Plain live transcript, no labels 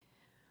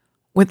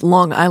With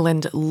Long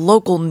Island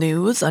local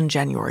news on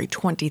January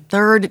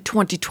 23rd,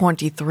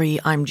 2023,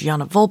 I'm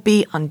Gianna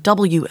Volpe on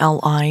WLIWFM.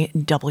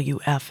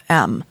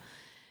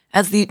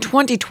 As the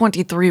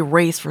 2023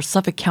 race for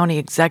Suffolk County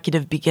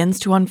Executive begins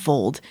to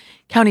unfold,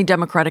 county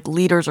Democratic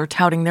leaders are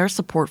touting their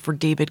support for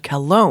David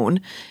Calone,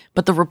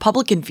 but the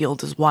Republican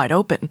field is wide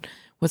open,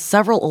 with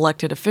several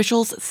elected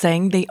officials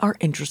saying they are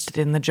interested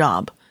in the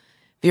job.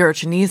 Vera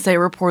Chinese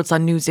reports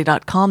on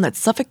Newsday.com that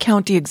Suffolk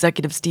County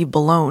Executive Steve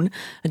Bellone,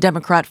 a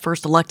Democrat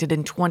first elected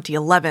in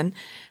 2011,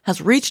 has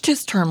reached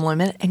his term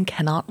limit and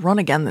cannot run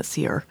again this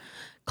year.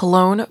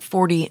 Calone,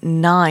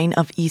 49,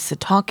 of East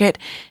Setauket,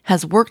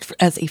 has worked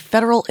as a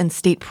federal and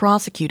state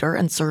prosecutor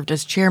and served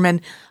as chairman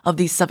of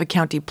the Suffolk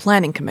County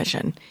Planning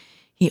Commission.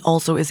 He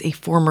also is a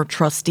former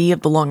trustee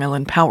of the Long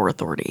Island Power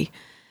Authority.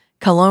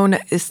 Calone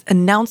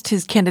announced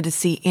his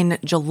candidacy in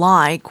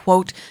July,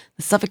 quote,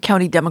 "The Suffolk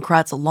County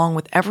Democrats, along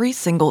with every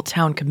single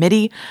town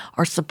committee,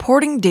 are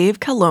supporting Dave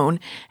Calone,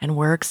 and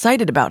we're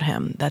excited about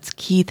him." That's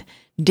Keith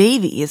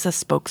Davies, a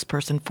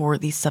spokesperson for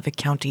the Suffolk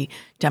County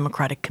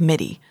Democratic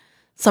Committee.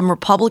 Some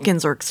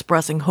Republicans are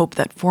expressing hope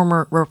that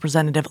former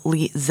Representative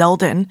Lee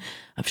Zeldin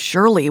of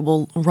Shirley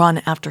will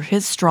run after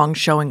his strong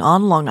showing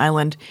on Long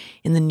Island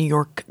in the New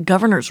York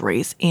governor's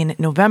race in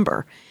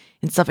November.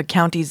 In Suffolk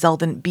County,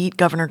 Zeldin beat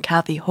Governor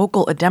Kathy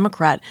Hochul, a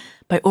Democrat,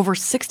 by over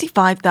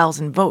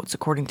 65,000 votes,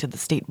 according to the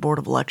State Board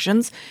of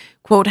Elections.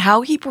 Quote,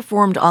 "How he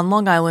performed on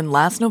Long Island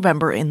last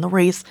November in the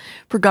race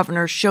for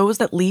governor shows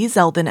that Lee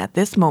Zeldin at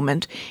this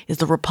moment is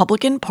the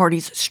Republican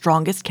Party's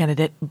strongest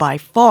candidate by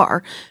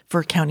far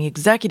for county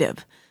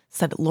executive,"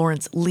 said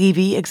Lawrence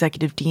Levy,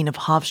 executive dean of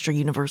Hofstra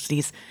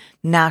University's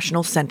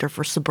National Center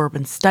for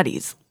Suburban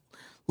Studies.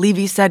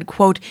 Levy said,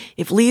 quote,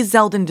 "If Lee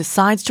Zeldin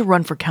decides to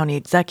run for county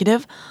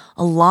executive,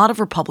 a lot of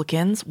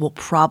Republicans will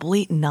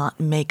probably not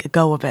make a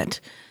go of it."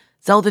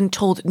 Zeldin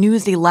told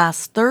Newsday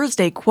last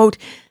Thursday, quote,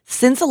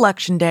 "Since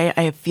Election Day,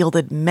 I have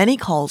fielded many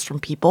calls from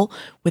people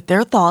with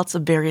their thoughts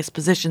of various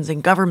positions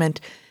in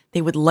government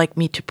they would like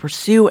me to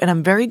pursue, and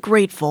I'm very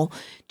grateful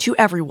to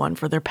everyone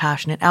for their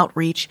passionate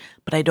outreach,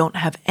 but I don't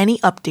have any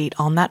update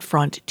on that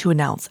front to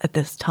announce at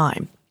this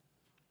time."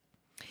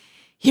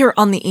 Here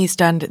on the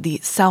East End, the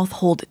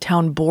Southold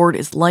Town Board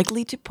is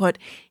likely to put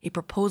a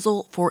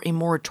proposal for a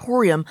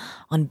moratorium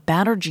on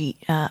battery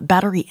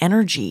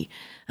energy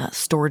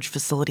storage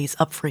facilities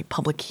up for a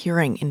public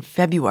hearing in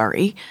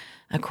February.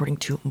 According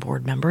to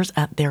board members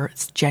at their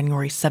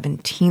January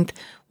 17th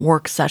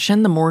work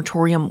session, the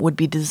moratorium would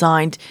be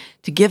designed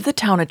to give the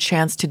town a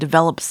chance to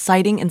develop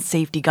siting and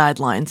safety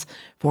guidelines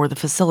for the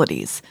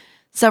facilities.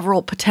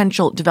 Several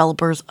potential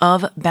developers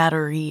of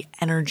battery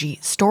energy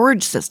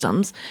storage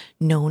systems,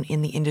 known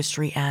in the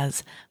industry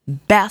as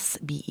BESS,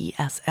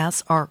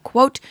 B-E-S-S, are,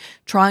 quote,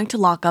 "trying to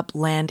lock up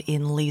land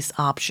in lease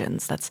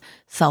options." That's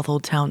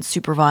Southold Town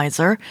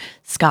Supervisor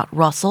Scott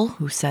Russell,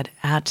 who said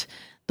at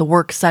the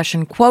work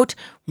session, quote,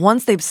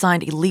 "Once they've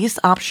signed a lease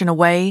option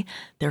away,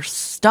 they're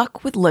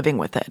stuck with living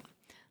with it.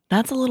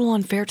 That's a little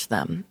unfair to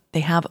them. They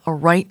have a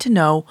right to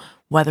know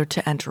whether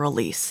to enter a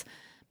lease."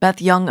 Beth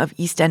Young of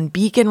East End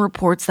Beacon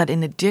reports that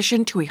in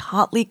addition to a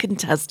hotly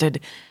contested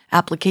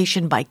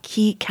application by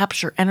Key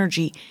Capture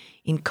Energy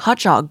in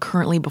Cutchogue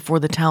currently before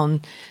the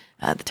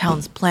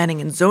town's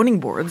planning and zoning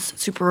boards,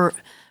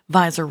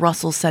 Supervisor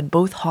Russell said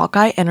both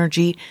Hawkeye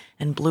Energy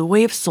and Blue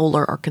Wave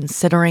Solar are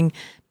considering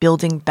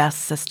building BESS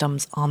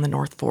systems on the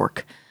North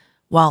Fork.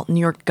 While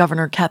New York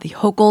Governor Kathy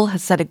Hochul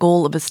has set a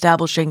goal of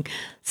establishing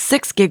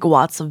 6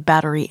 gigawatts of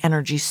battery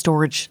energy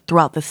storage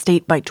throughout the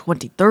state by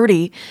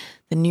 2030,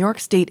 the New York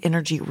State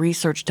Energy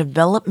Research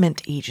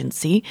Development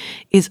Agency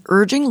is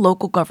urging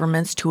local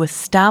governments to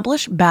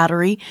establish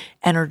battery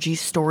energy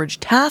storage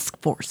task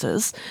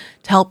forces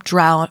to help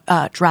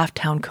draft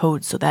town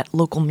codes so that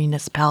local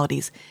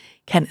municipalities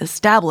can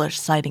establish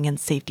siting and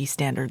safety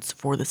standards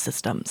for the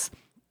systems.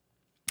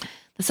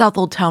 The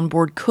Southold Town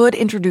Board could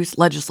introduce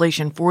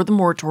legislation for the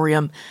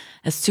moratorium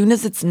as soon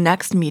as its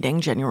next meeting,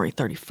 January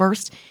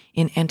 31st,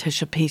 in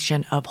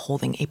anticipation of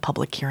holding a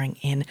public hearing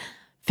in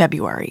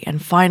February.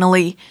 And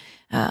finally,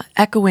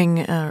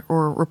 echoing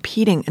or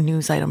repeating a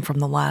news item from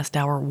the last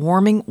hour,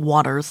 warming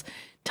waters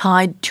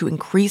tied to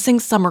increasing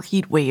summer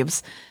heat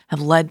waves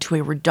have led to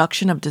a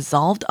reduction of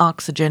dissolved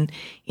oxygen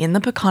in the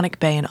Peconic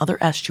Bay and other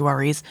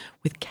estuaries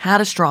with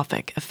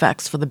catastrophic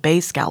effects for the bay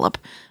scallop,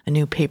 a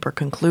new paper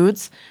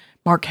concludes.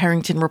 Mark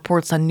Harrington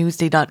reports on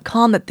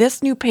Newsday.com that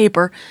this new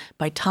paper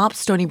by top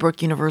Stony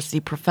Brook University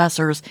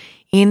professors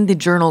in the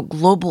journal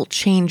Global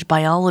Change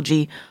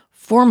Biology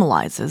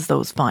formalizes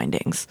those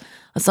findings.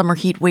 A summer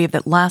heat wave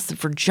that lasted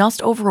for just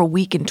over a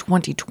week in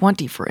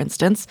 2020, for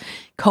instance,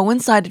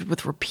 coincided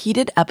with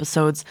repeated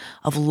episodes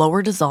of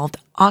lower dissolved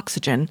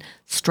oxygen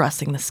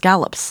stressing the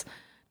scallops.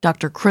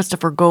 Dr.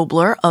 Christopher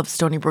Gobler of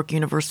Stony Brook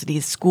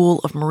University's School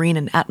of Marine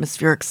and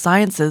Atmospheric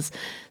Sciences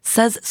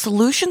says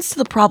solutions to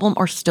the problem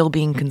are still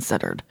being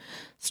considered.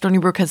 Stony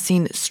Brook has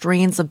seen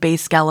strains of bay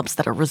scallops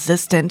that are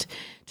resistant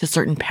to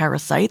certain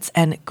parasites,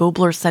 and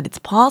Gobler said it's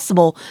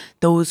possible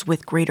those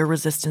with greater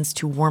resistance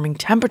to warming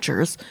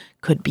temperatures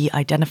could be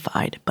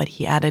identified. But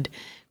he added,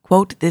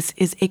 Quote, "This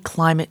is a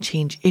climate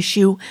change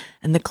issue,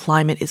 and the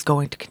climate is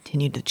going to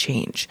continue to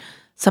change.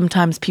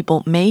 Sometimes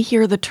people may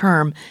hear the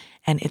term,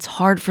 and it's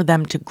hard for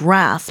them to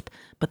grasp,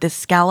 but this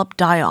scallop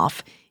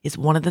die-off is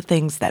one of the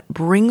things that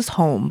brings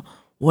home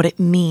what it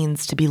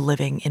means to be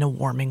living in a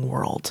warming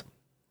world."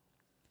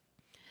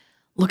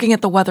 Looking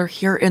at the weather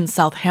here in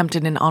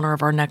Southampton in honor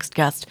of our next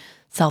guest,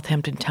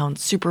 Southampton Town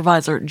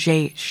Supervisor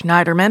Jay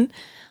Schneiderman.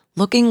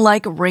 Looking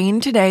like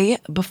rain today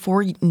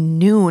before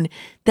noon,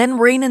 then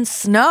rain and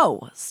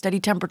snow.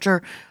 Steady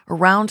temperature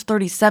around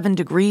 37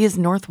 degrees,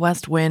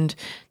 northwest wind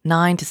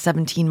 9 to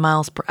 17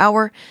 miles per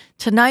hour.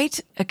 Tonight,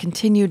 a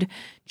continued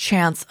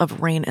chance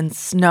of rain and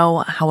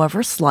snow,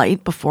 however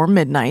slight, before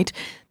midnight.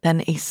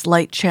 Then a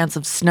slight chance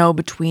of snow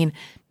between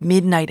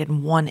midnight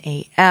and 1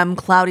 a.m.,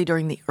 cloudy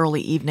during the early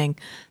evening.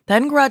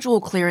 Then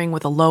gradual clearing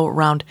with a low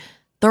around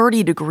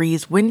 30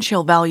 degrees, wind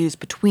chill values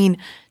between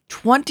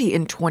 20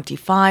 and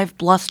 25,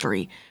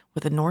 blustery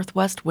with a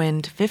northwest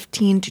wind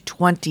 15 to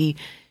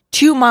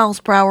 22 miles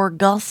per hour,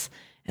 gusts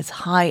as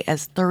high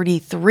as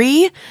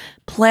 33.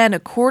 Plan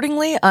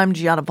accordingly. I'm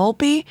Gianna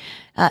Volpe.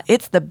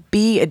 It's the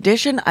B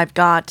edition. I've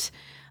got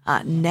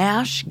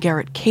Nash,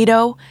 Garrett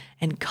Cato,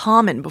 and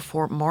Common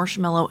before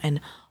Marshmello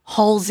and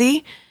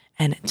Halsey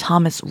and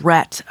Thomas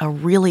Rhett. A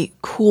really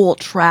cool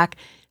track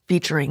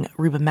featuring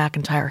Reba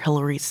McEntire,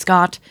 Hillary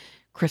Scott,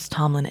 Chris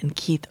Tomlin, and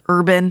Keith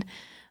Urban.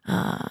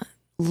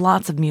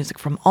 Lots of music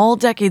from all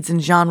decades and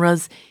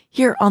genres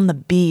here on the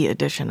B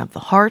edition of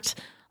The Heart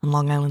on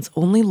Long Island's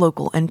only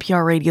local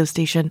NPR radio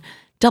station,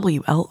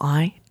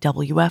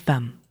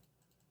 WLIWFM.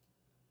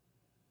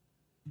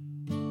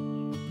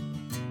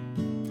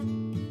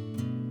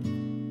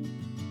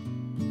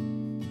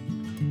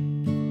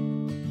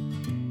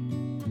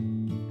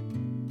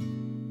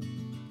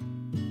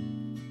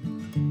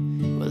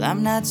 Well,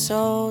 I'm not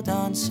sold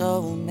on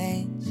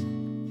soulmates,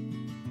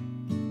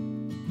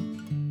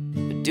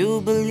 but do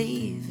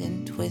believe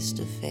in twist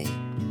of fate.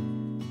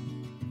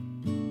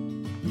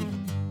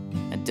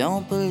 I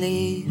don't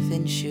believe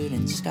in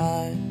shooting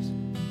stars,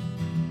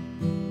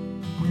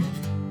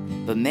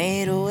 but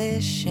made a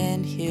wish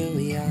and here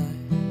we are.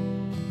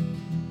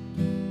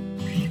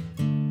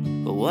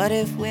 But what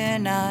if we're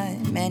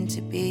not meant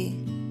to be?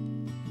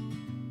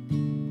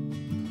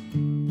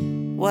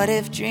 What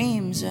if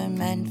dreams are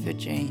meant for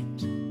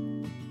dreams?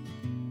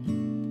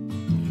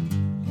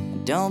 I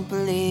don't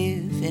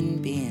believe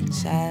in being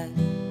sad,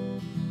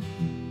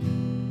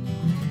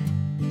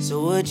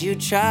 so would you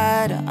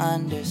try to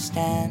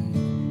understand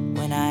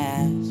when I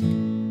ask?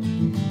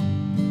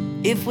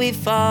 If we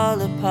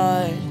fall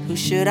apart, who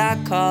should I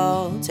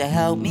call to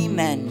help me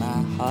mend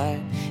my heart?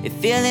 If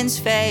feelings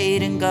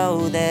fade and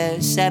go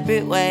their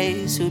separate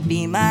ways, who'd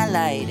be my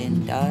light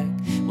in dark?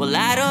 Well,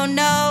 I don't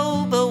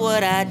know, but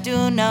what I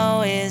do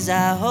know is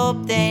I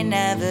hope they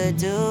never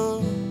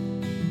do.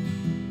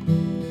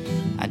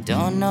 I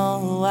don't know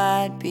who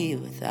I'd be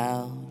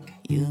without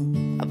you.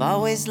 I've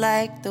always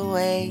liked the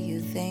way you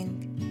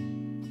think.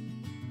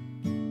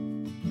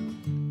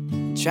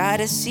 Try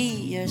to see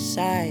your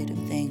side of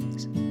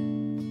things.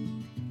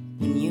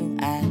 When you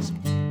ask,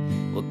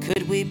 well,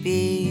 could we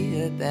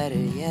be, or better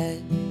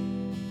yet,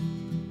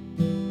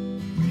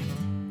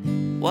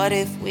 what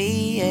if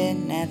we had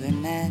never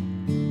met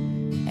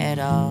at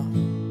all?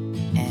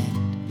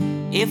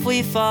 And if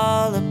we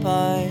fall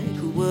apart,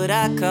 who would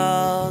I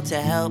call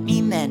to help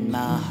me mend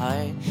my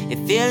heart? If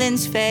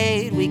feelings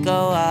fade, we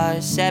go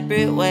our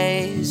separate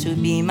ways,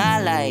 who'd be my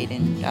light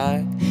in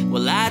dark?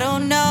 Well, I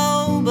don't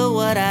know, but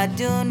what I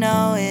do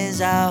know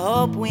is I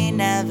hope we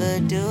never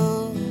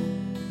do.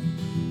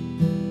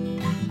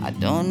 I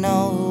don't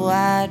know who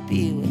I'd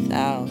be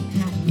without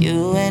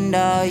you and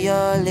all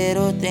your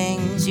little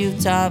things. You've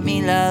taught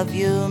me love,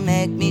 you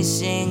make me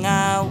sing.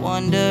 I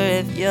wonder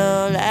if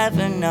you'll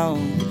ever know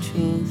the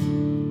truth,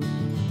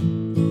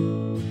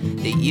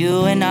 that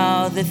you and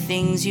all the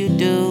things you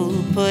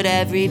do put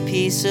every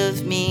piece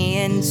of me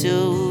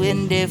into.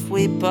 And if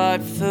we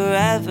part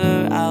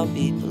forever, I'll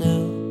be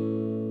blue.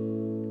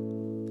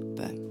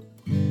 But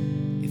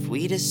if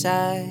we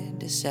decide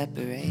to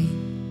separate,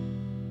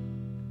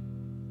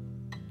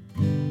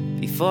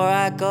 before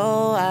I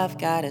go, I've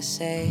gotta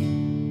say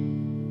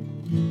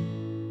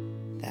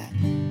that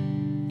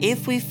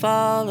if we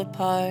fall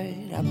apart,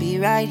 I'll be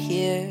right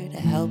here to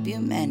help you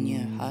mend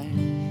your heart.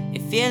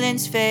 If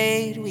feelings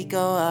fade, we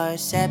go our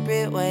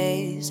separate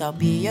ways. I'll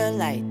be your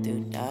light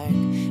through dark.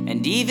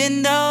 And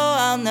even though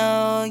I'll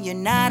know you're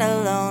not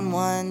alone,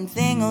 one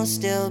thing will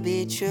still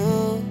be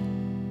true.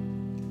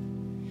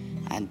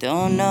 I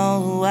don't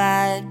know who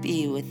I'd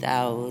be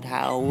without.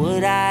 How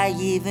would I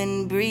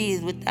even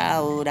breathe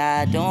without?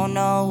 I don't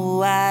know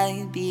who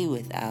I'd be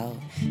without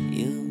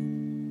you.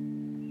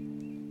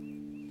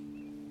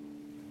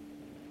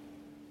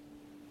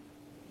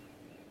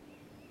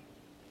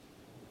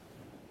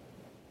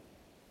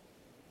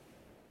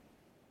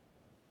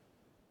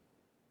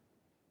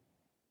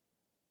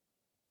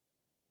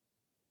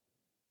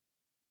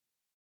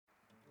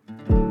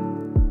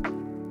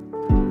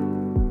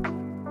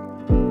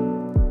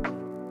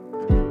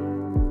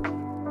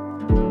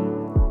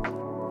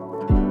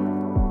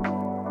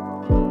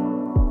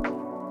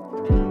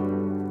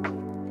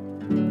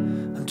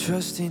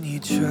 trusting you,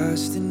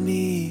 trusting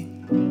me,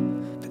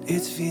 but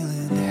it's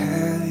feeling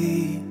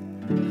heavy.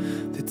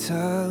 The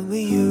time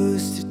we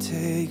used to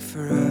take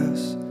for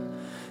us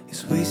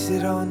is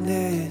wasted on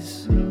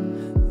this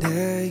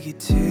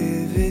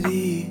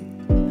negativity.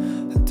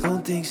 I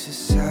don't think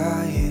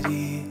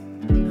society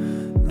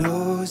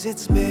knows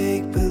it's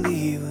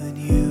make-believe when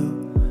you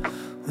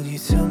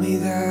tell me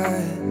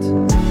that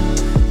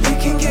we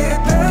can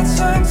get bad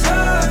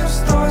sometimes.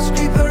 Thoughts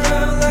creep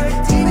around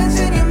like demons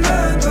in your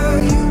mind,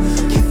 but you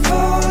can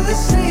fall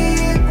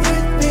asleep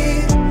with me,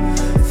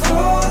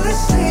 fall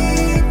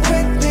asleep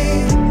with me.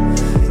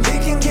 And they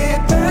can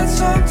get bad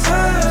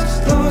sometimes,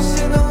 lost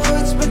in the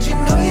woods, but you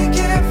know you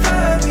can't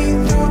find me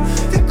through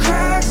the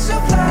cracks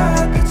of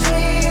light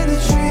between the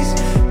trees.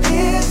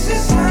 This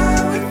is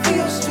how it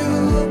feels to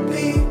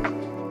be.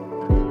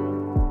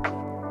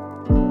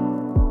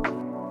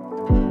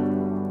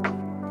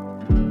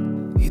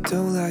 You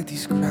don't like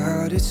these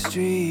crowded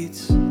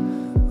streets,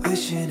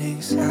 wishing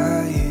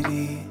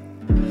anxiety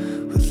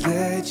would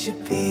let you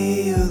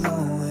be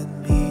alone with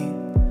me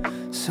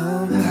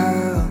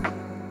somehow.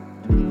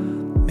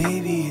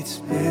 Maybe it's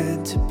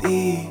meant to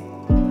be,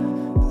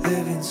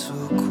 living so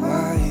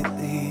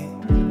quietly.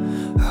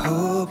 I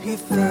hope you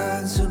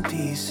find some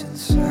peace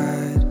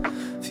inside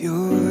of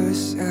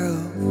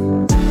yourself.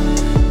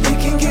 We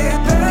can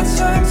get bad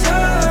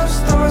sometimes,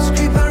 thoughts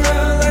creep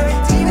around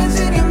like demons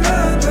in your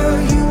mind,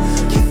 but you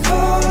can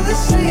fall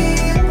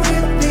asleep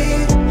with me,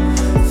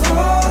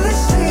 fall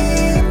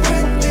asleep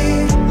with me.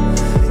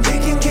 And they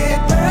can get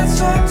bad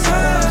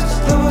sometimes,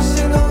 lost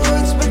in the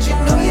woods, but you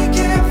know you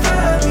can't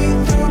find me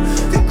through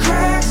the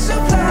cracks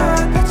of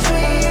light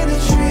between the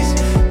trees.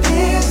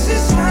 This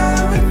is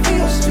how it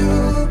feels to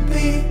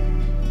be.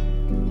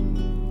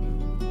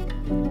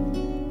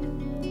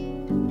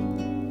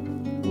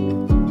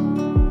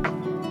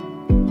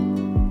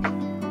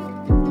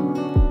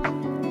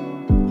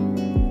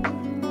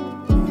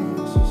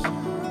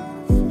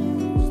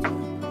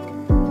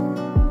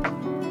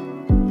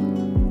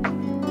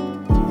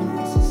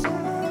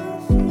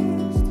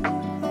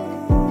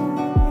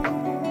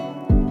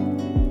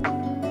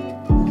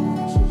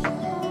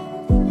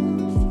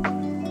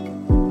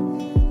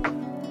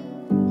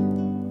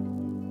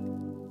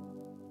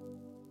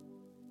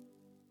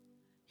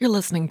 You're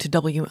listening to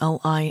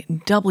WLIWFM,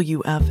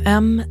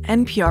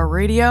 NPR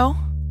Radio.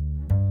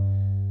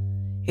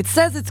 It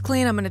says it's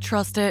clean, I'm going to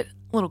trust it.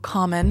 Little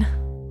Common,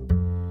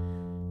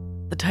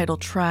 the title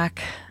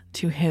track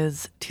to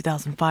his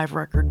 2005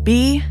 record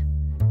B,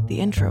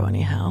 the intro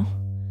anyhow.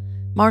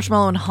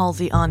 Marshmello and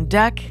Halsey on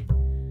deck.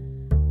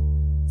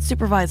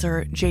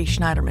 Supervisor Jay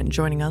Schneiderman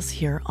joining us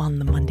here on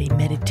the Monday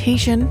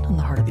Meditation on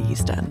the Heart of the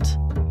East End.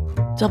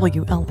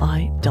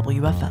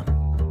 WLIWFM.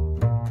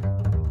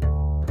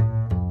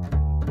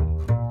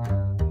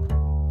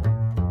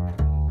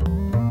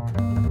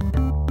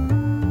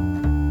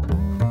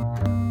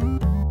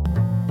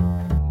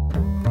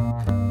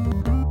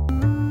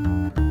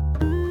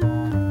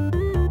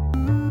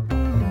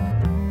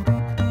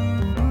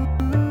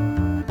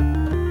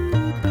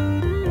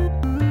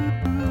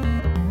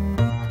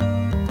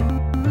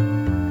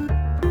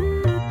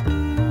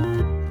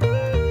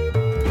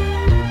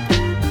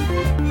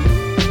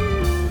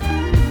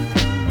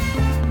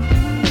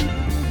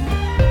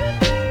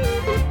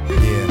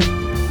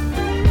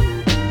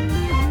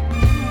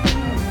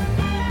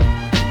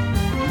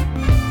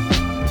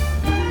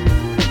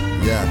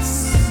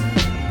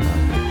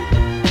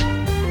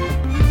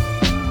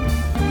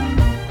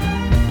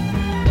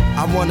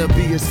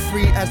 Be as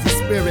free as the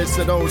spirits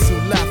of those who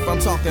left. I'm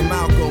talking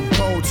Malcolm,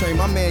 Coltrane,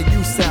 my man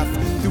Yusef.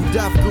 Through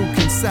death grew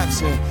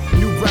conception,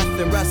 new breath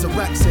and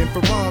resurrection.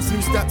 For wrongs,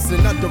 new steps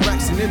in a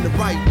direction in the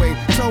right way.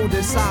 Told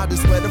inside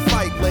is where the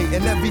fight lay,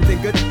 and everything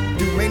good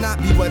do may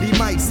not be what he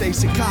might say.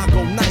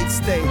 Chicago nights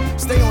stay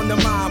on the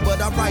mind, but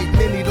I write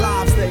many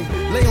lives. They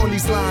lay on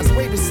these lines,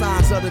 wait the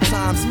signs other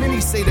times.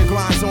 Many say the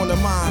grind's on the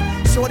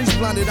mind. Shorty's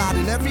blunted out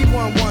and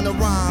everyone wanna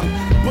rhyme.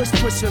 Bush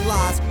pushing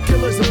lies,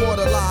 killers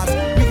immortalized.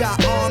 We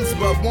got arms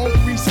but won't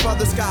reach for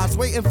the skies.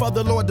 Waiting for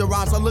the Lord to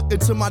rise. I look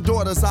into my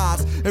daughter's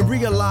eyes and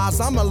realize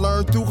I'ma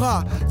learn through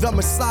her. The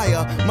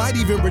Messiah might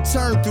even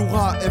return through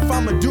her. If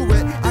I'ma do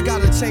it, I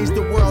gotta change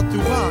the world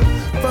through her.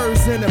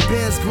 Furs in the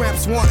Benz,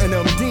 Gramps wanting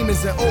them.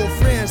 Demons and old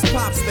friends,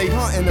 Pops, they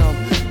hunting them.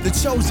 The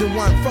chosen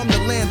one from the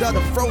land of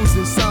the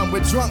frozen sun.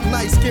 Where drunk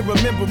nights can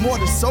remember more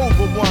than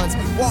sober ones.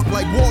 Walk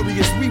like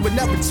warriors, we were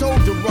never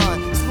told to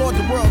run. Explored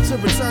the world to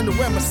return to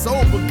where my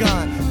soul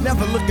begun.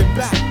 Never looking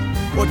back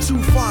or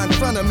too far in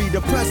front of me.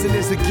 The present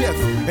is a gift,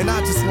 and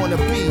I just wanna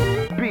be.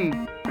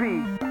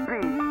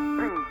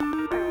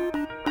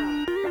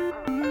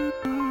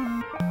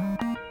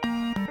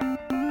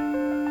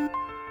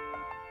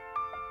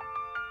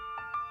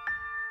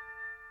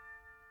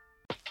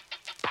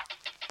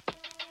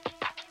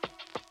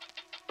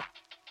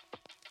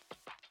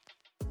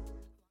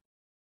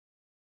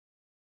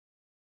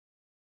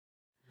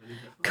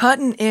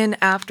 Cutting in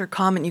after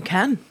comment you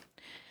can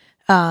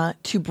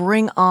to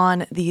bring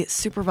on the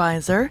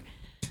supervisor,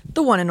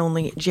 the one and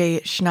only Jay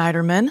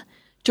Schneiderman,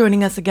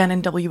 Joining us again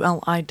in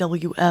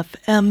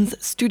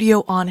WLIWFM's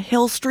studio on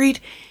Hill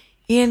Street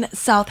in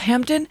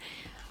Southampton.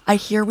 I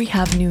hear we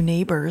have new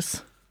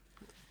neighbors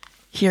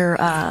here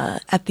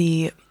at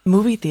the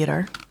movie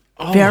theater.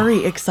 Oh.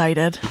 Very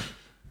excited.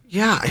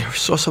 Yeah, I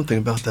saw something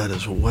about that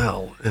as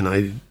well, and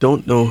I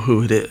don't know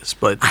who it is,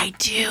 but I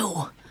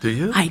do. do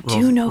you? I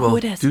do know who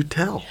it is. Do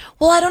tell.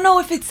 Well, I don't know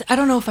if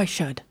I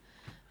should.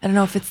 I don't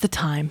know if it's the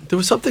time. There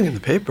was something in the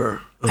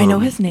paper. I know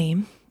his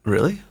name.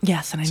 Really?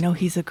 Yes, and I know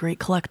he's a great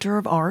collector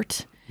of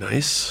art.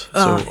 Nice. So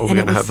are we and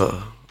it going to was-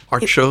 have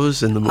art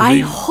shows in the movie? I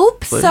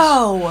hope place?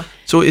 so.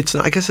 So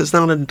I guess it's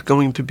not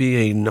going to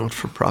be a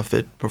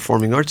not-for-profit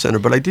performing arts center,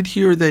 but I did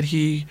hear that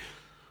he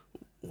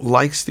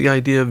likes the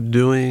idea of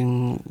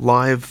doing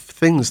live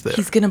things there.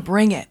 He's gonna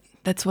bring it.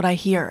 That's what I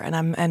hear, and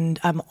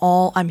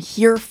I'm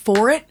here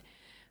for it.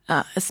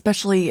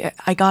 Especially,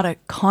 I got a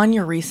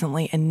conure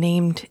recently and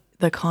named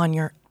the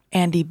conure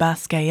Andy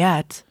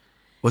Basquiat.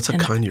 What's a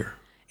conure?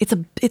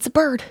 It's a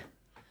bird.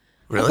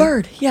 Really? A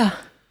bird. Yeah.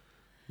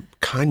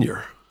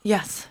 Conure.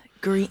 Yes.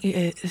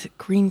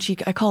 Green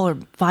cheek. I call her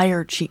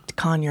fire cheeked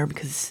conure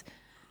because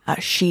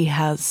she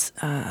has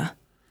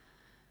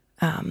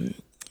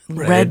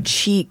red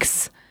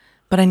cheeks.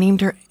 But I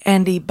named her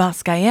Andy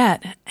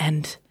Basquiat,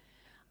 and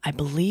I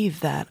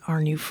believe that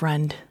our new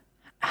friend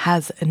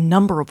has a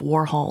number of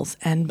Warhols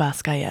and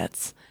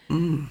Basquiats.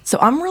 So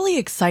I'm really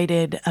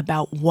excited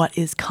about what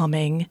is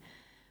coming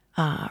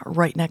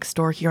right next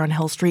door here on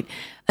Hill Street,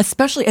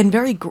 especially, and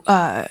very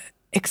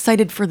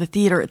excited for the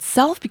theater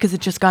itself because it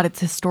just got its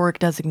historic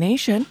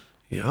designation.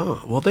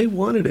 Yeah, well, they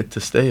wanted it to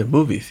stay a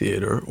movie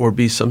theater or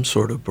be some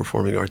sort of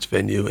performing arts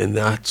venue, and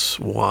that's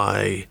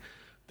why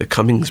the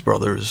Cummings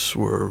brothers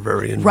were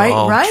very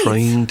involved, Right.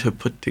 trying to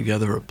put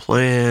together a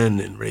plan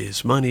and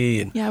raise money.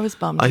 And Yeah, I was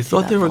bummed. I to see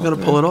thought that they were fall going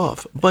to pull it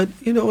off. But,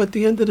 at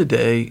the end of the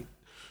day,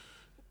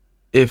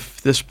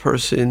 if this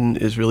person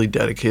is really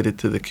dedicated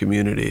to the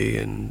community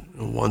and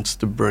wants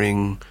to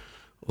bring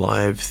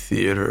live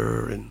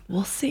theater and,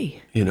 We'll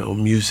see.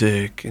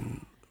 music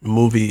and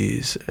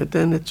movies,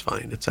 then it's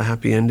fine. It's a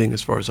happy ending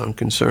as far as I'm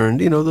concerned.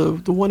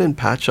 The one in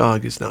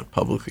Patchogue is not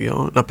publicly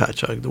owned. Not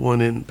Patchogue. The one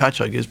in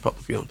Patchogue is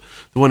publicly owned.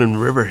 The one in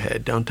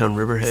Riverhead, downtown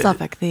Riverhead.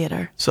 Suffolk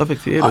Theater. Suffolk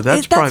Theater.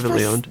 That's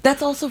privately for, owned.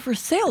 That's also for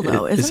sale,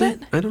 though,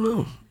 isn't it? I don't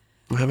know.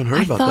 I haven't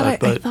heard about I that,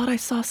 but thought I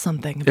saw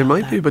something about it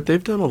might that. be. But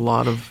they've done a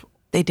lot of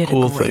They did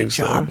cool a great things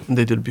job. there. And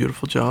they did a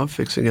beautiful job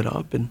fixing it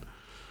up, and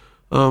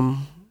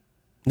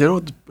they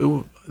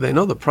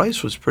know the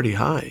price was pretty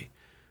high.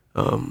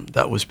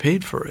 That was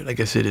paid for it. I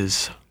guess it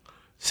is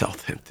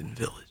Southampton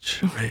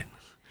Village, right?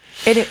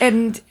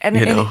 And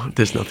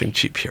There's nothing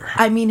cheap here.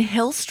 I mean,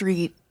 Hill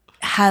Street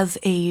has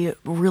a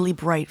really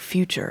bright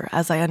future,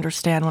 as I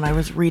understand when I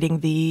was reading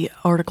the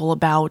article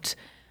about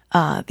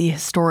the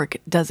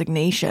historic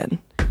designation.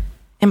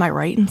 Am I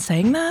right in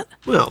saying that?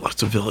 Well,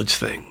 that's a village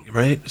thing,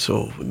 right?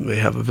 So they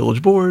have a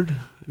village board,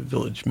 a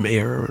village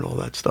mayor, and all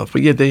that stuff.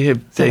 But yeah, they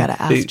have. So I gotta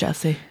ask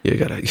Jesse. Yeah,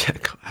 go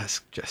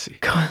ask Jesse.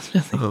 Go on,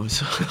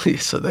 Jesse.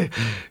 So they,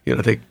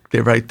 they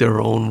write their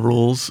own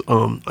rules.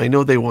 I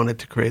know they wanted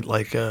to create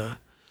like a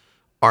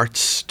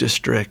arts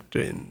district,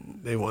 and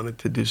they wanted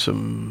to do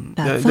some.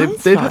 That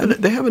sounds fun.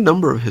 They have a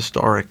number of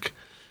historic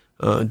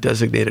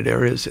designated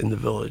areas in the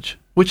village,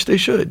 which they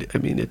should. I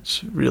mean,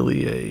 it's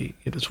really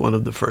it's one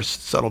of the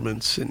first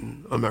settlements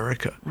in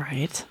America.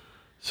 Right.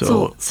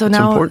 So So it's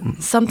now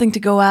important. something to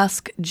go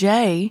ask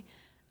Jay,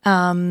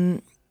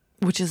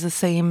 which is the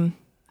same.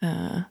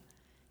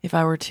 If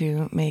I were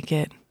to make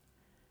it,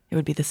 it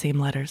would be the same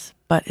letters,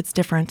 but it's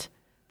different.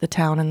 The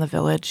town and the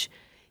village.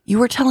 You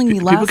were telling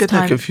me last time. People get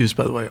that confused,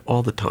 by the way,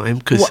 all the time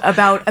because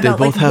About they both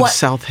like have what?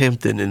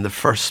 Southampton in the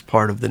first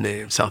part of the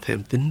name,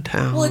 Southampton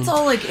Town. Well, it's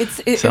all like it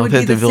would be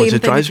Southampton the Village. same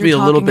It thing drives if me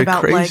you're a little talking bit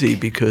about, crazy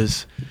like,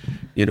 because,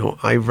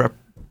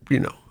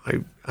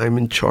 I'm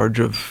in charge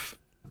of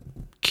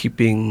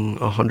keeping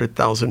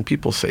 100,000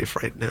 people safe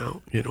right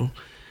now.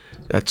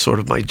 That's sort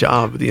of my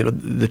job.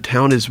 The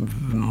town is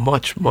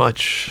much,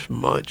 much,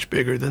 much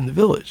bigger than the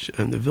village,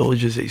 and the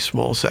village is a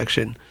small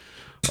section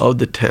of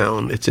the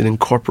town. It's an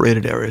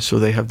incorporated area, so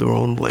they have their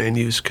own land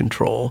use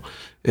control,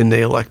 and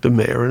they elect a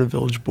mayor and a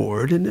village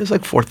board, and there's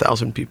like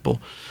 4,000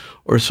 people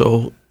or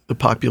so, the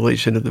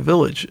population of the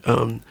village.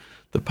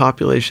 The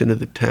population of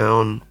the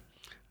town,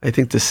 I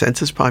think the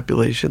census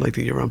population, like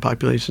the year-round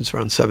population, is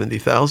around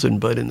 70,000,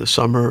 but in the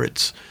summer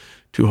it's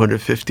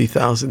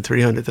 250,000,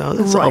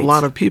 300,000. It's Right. a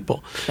lot of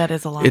people. That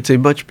is a lot. It's a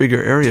much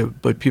bigger area,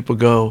 but people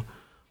go,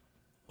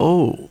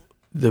 oh,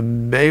 the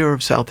mayor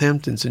of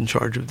Southampton's in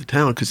charge of the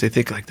town, because they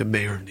think like the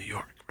mayor of New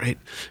York, right?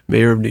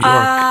 Mayor of New York.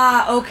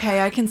 Ah,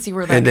 okay, I can see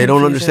where that. And they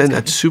don't confusion understand is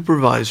that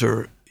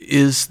supervisor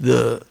is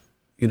the,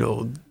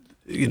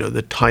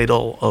 the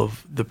title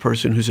of the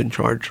person who's in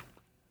charge,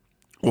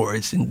 or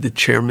it's the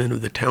chairman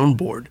of the town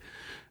board,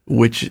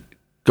 which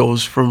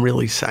goes from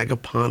really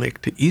Sagaponack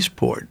to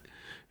Eastport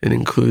and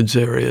includes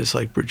areas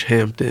like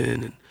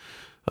Bridgehampton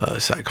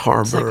and Sag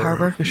Harbor. Sag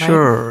Harbor, right.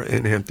 Sure,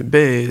 and Hampton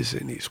Bays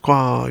and East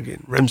Quogue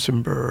and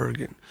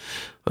Remsenburg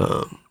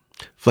and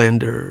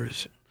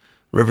Flanders,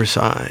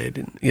 Riverside,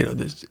 and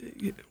there's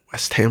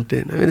West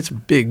Hampton. I mean, it's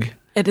big.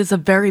 It is a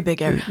very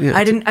big area. Yeah,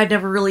 I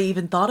never really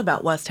even thought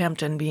about West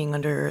Hampton being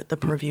under the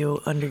purview,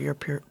 under your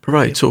purview.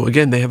 Right. So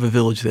again, they have a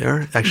village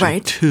there. Actually,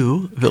 Right.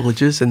 2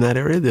 villages in that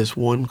area. There's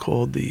one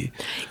called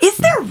Is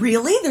there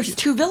really? There's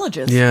 2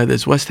 villages.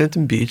 there's West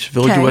Hampton Beach,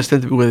 Village Okay. of West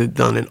Hampton, where they've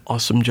done an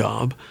awesome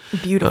job.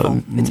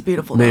 Beautiful. It's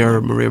beautiful. down Mayor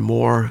there. Maria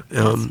Moore,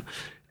 and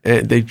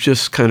they've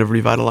just kind of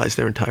revitalized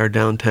their entire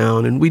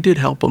downtown. And we did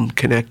help them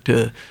connect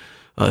to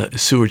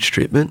sewage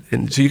treatment,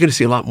 and so you're going to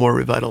see a lot more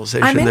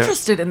revitalization. I'm there.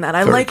 interested in that.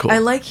 I Very like cool. I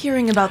like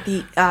hearing about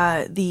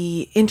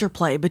the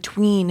interplay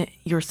between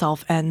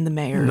yourself and the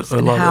mayors I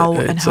and love how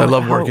it. and It's- how I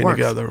love how it working works.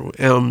 together.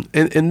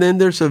 And then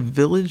there's a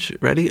village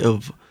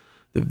of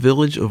the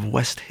village of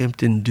West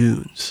Hampton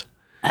Dunes.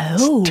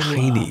 Oh,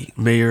 Tiny.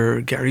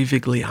 Mayor Gary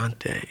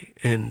Vigliante,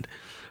 and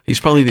he's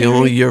probably the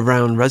only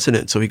year-round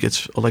resident, so he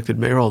gets elected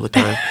mayor all the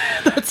time.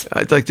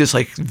 There's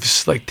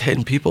like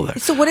 10 people there.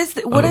 So what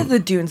are the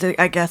dunes?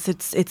 I guess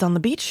it's on the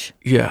beach.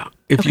 Yeah.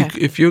 Okay.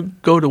 If you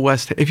go to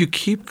if you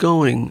keep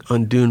going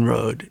on Dune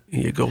Road,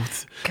 and you go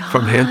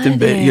from Hampton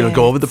Bay,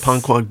 go over the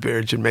Ponquag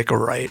Bridge and make a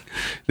right.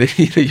 Then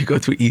you go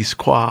through East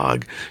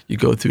Quogue, you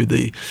go through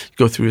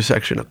a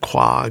section of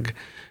Quogue,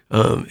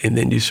 and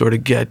then you sort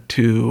of get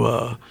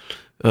to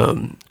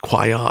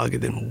Quogue,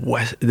 and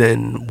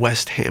then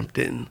West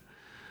Hampton.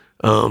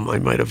 I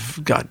might have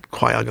got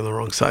Quogue on the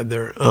wrong side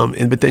there.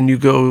 But then you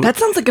go. That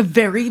sounds like a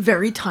very,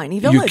 very tiny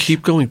village. You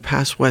keep going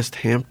past West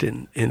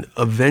Hampton, and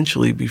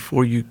eventually,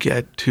 before you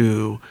get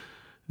to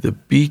the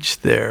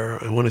beach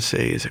there, I want to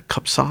say, is it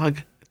Cupsog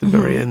at the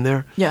very end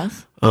there?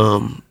 Yes.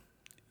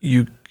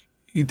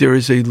 There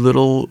is a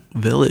little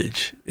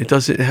village. It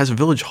has a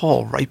village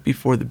hall right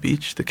before the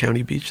beach, the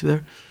county beach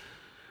there.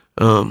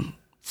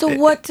 So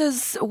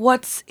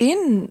what's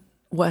in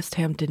West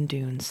Hampton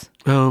Dunes?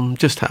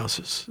 Just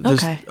houses.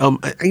 Okay.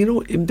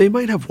 They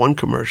might have one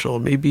commercial,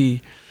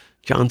 maybe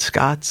John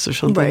Scott's or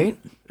something.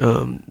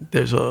 Right.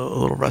 There's a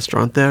little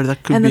restaurant there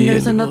that could And then be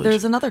there's in the another village.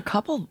 there's another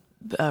couple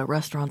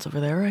restaurants over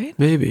there, right?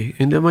 Maybe,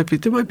 and there might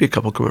be a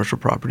couple commercial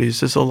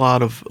properties. There's a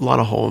lot of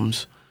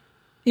homes.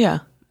 Yeah.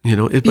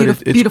 But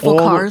it's Beautiful all,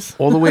 cars.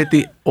 all the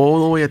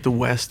way at the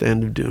west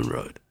end of Dune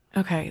Road.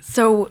 Okay.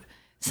 So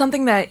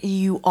something that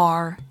you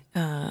are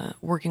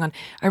working on.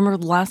 I remember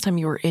the last time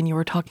you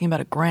were talking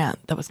about a grant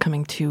that was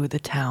coming to the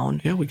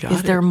town. Yeah, we got Is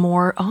it. there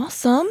more?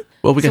 Awesome.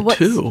 Well, we So got what's-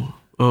 2.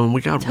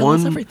 We got Tell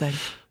one. us everything.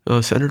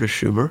 Senator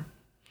Schumer.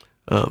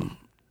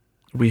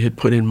 We had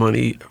put in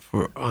money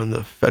on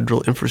the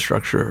federal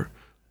infrastructure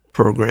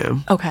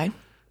program Okay.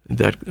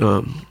 that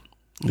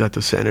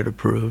the Senate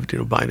approved.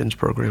 Biden's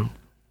program,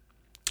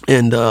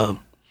 and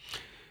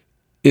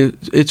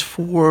it's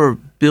for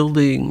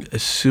building a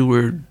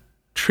sewer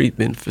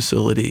treatment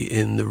facility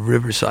in the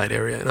Riverside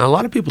area. And a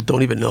lot of people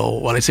don't even know,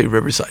 when I say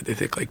Riverside, they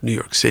think like New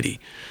York City,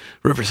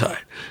 Riverside.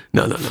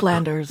 No.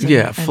 Flanders.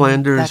 Yeah,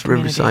 Flanders, that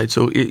community. Riverside.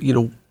 So,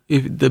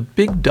 if the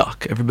Big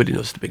Duck, everybody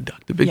knows the Big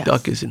Duck. The Big Yes.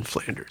 Duck is in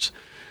Flanders.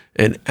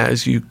 And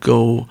as you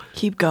go,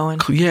 Keep going.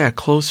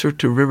 closer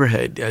to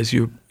Riverhead, as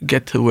you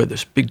get to where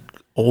this big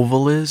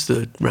oval is,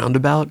 the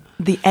roundabout.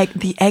 The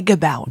egg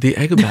about. The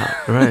egg about,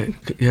 right.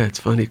 Yeah, it's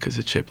funny because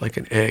it's shaped like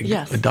an egg,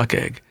 Yes. a duck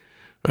egg,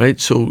 right?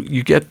 So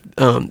you get,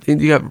 and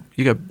you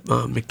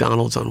got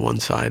McDonald's on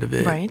one side of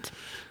it. Right.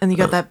 And you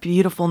got that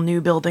beautiful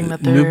new building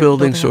that they're New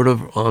building building sort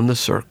of on the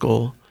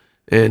circle,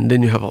 and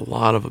then you have a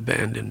lot of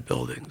abandoned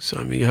buildings. So,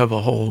 I mean, you have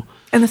a whole...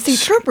 And the state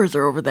troopers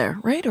are over there,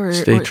 right?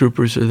 State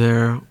troopers are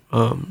there.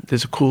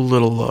 There's a cool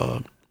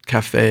little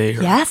cafe.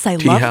 Or Yes, I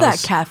tea love that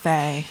house.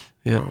 cafe.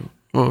 Yeah.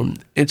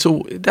 And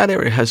so that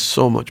area has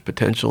so much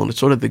potential, and it's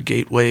sort of the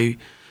gateway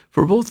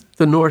for both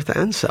the North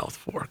and South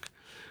Fork.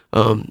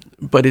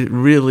 But it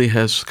really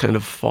has kind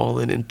of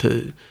fallen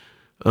into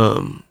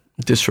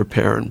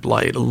disrepair and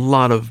blight. A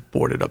lot of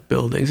boarded up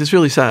buildings. It's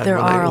really sad. There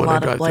when are a I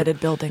lot drive of blighted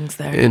buildings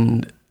there.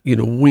 And,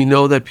 we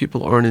know that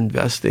people aren't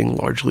investing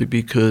largely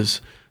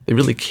because they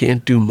really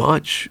can't do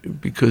much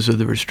because of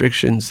the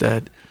restrictions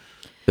that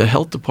the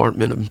health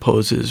department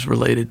imposes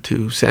related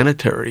to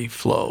sanitary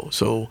flow.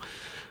 So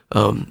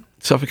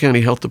Suffolk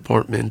County Health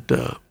Department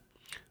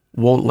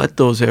won't let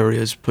those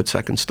areas put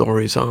second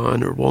stories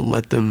on, or won't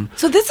let them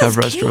So this have is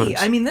restaurants. key.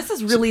 I mean, this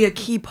is really a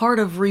key part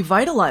of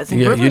revitalizing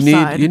Yeah,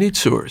 Riverside. you need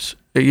sewers.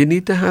 You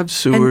need to have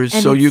sewers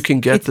and so you it's- can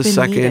get it's the been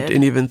second needed.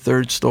 and even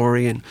third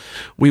story. And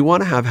we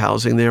want to have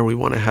housing there. We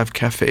want to have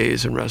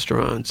cafes and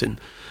restaurants. And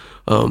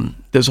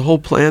there's a whole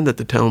plan that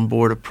the town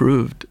board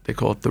approved. They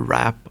call it the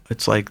RAP.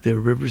 It's like the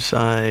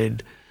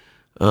Riverside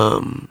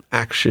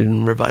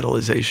Action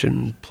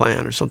Revitalization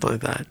Plan or something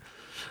like that.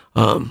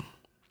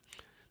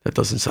 That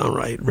doesn't sound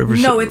right.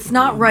 Riverside. No, it's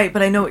not right,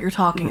 but I know what you're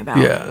talking about.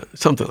 Yeah,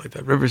 something like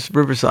that.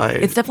 Riverside.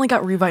 It's definitely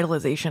got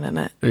revitalization in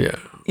it. Yeah.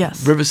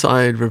 Yes.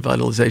 Riverside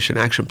Revitalization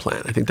Action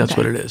Plan. I think that's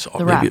Okay. what it is.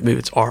 The RAP. Maybe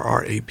it's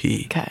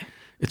RRAP. Okay.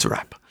 It's a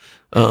RAP.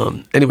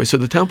 Anyway, so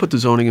the town put the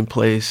zoning in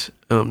place,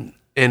 and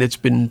it's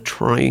been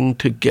trying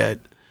to get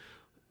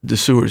the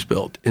sewers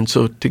built. And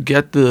so to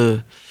get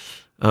the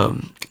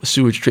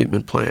sewage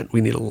treatment plant,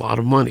 we need a lot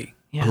of money.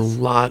 Yes. a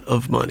lot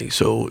of money.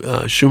 So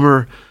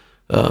Schumer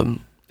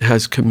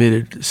has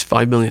committed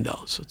 $5 million.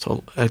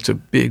 That's a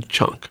big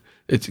chunk.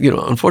 It's,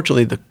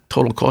 unfortunately, the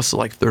total cost is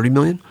like $30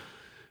 million.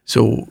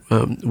 So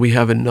we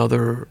have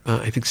another,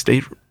 I think,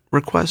 state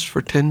request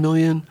for $10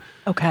 million.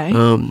 Okay.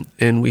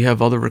 And we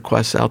have other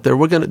requests out there.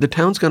 The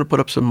town's gonna put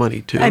up some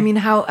money too. I mean,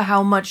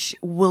 how much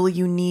will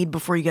you need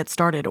before you get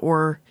started,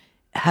 or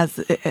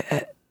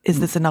is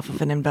this enough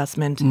of an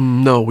investment?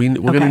 No, we're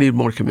Okay. gonna need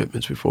more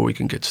commitments before we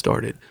can get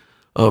started.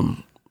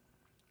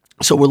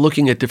 So we're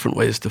looking at different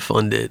ways to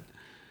fund it,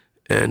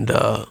 and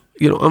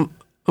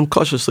I'm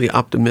cautiously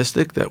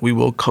optimistic that we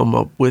will come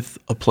up with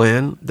a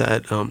plan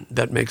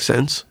that makes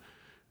sense.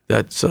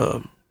 That's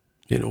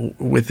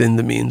within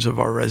the means of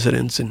our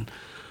residents. And,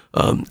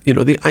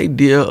 the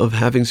idea of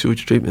having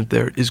sewage treatment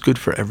there is good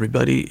for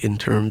everybody in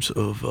terms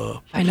of...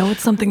 I know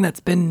it's something that's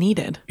been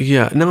needed.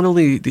 Yeah, not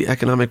only the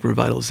economic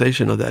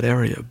revitalization of that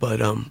area, but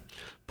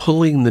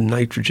pulling the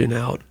nitrogen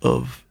out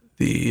of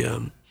the,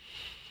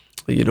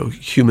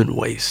 human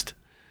waste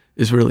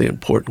is really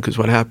important, because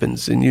what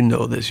happens, and you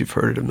know this, you've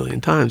heard it a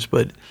million times,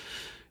 but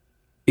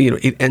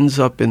it ends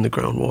up in the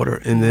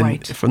groundwater, and then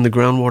Right. from the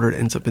groundwater, it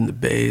ends up in the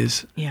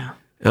bays. Yeah.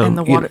 And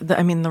the water,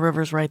 the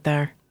river's right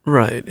there.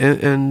 Right,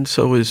 and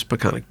so is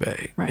Peconic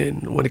Bay. Right.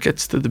 And when it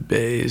gets to the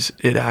bays,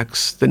 it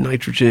acts, the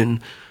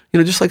nitrogen,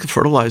 just like the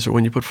fertilizer.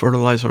 When you put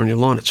fertilizer on your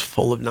lawn, it's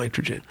full of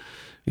nitrogen.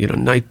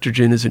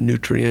 Nitrogen is a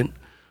nutrient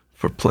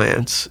for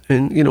plants,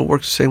 and,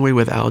 works the same way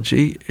with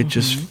algae. It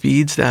just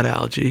feeds that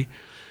algae,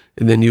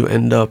 and then you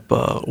end up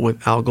with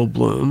algal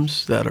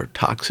blooms that are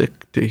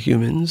toxic to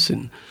humans,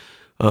 and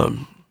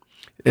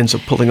ends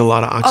up pulling a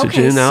lot of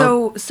oxygen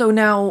out. So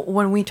now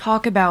when we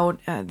talk about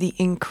the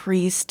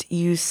increased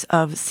use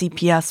of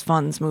CPS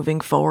funds moving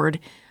forward,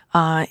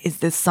 is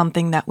this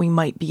something that we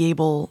might be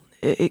able,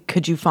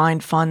 could you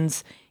find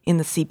funds in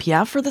the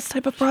CPF for this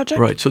type of project?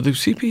 Right. So the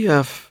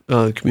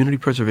CPF, Community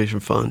Preservation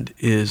Fund,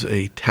 is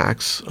a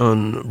tax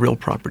on real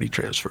property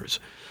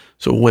transfers.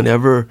 So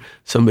whenever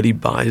somebody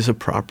buys a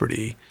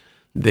property,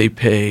 they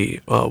pay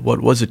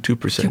what was a 2%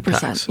 2%,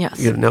 tax. yes.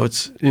 Now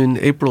in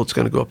April it's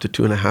going to go up to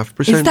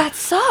 2.5%. Is that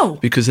so?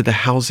 Because of the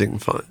housing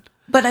fund.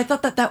 But I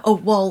thought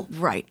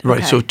right. Right.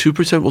 Okay. So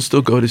 2% will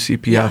still go to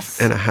CPF,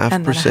 Yes. and 0.5%.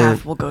 And then a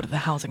half will go to the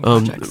housing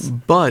projects.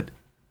 But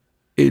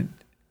it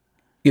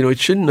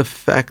shouldn't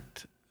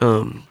affect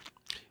the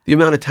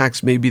amount of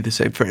tax. May be the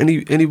same for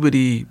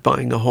anybody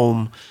buying a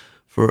home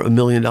for $1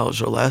 million or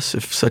less,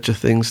 if such a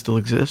thing still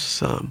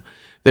exists.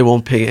 They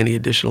won't pay any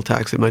additional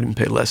tax. They might even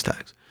pay less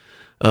tax.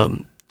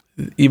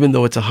 Even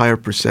though it's a higher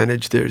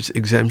percentage, there's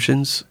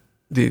exemptions.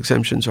 The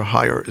exemptions are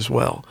higher as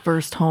well.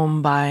 First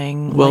home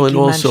buying. Well, like and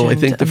you also I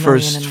think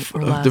mentioned,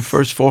 the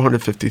first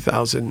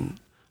 $450,000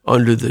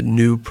 under the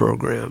new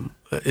program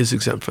is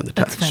exempt from the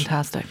tax. That's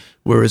fantastic.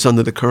 Whereas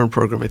under the current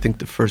program, I think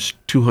the first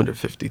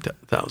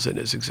 $250,000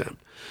 is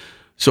exempt.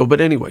 So,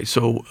 but anyway,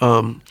 so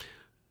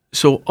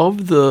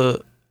of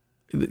the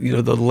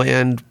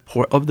land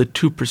of the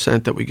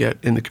 2% that we get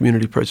in the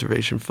Community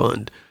Preservation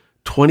Fund,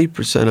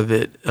 20% of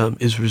it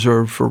is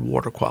reserved for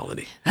water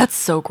quality. That's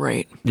so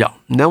great. Yeah,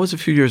 and that was a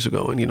few years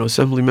ago, and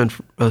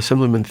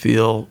Assemblyman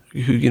Thiel,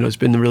 who has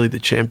been really the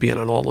champion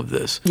on all of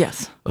this,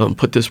 Yes.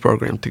 put this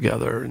program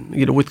together, and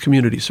with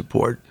community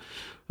support,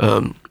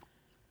 so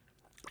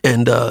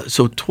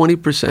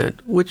 20%,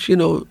 which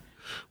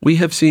we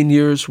have seen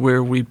years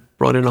where we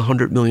brought in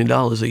 $100 million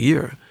a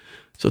year,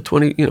 so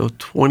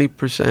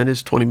 20%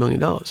 is $20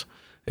 million.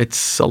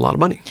 It's a lot of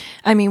money.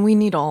 I mean, we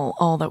need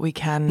all that we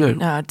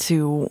can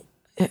to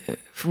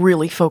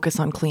really focus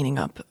on cleaning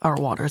up our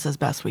waters as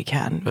best we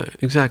can.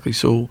 Exactly.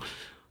 So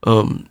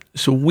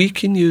we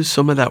can use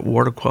some of that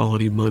water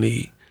quality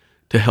money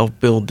to help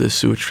build this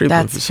sewage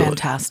treatment That's facility.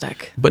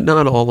 fantastic. But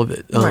not all of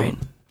it. Right.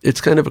 It's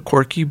kind of a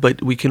quirky,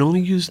 but we can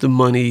only use the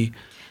money.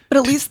 But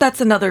at least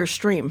that's another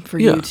stream for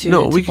you to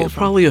we pull can from.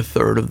 probably a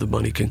third of the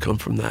money can come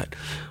from that.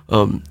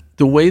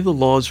 The way the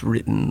law is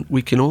written,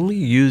 we can only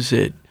use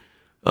it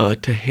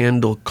to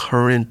handle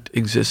current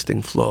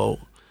existing flow.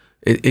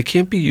 It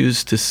can't be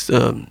used to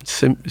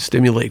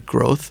stimulate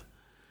growth.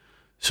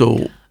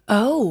 So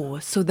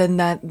so then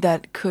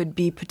that could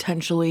be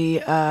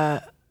potentially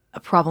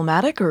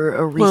problematic or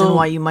a reason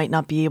why you might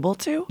not be able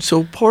to?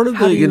 So part of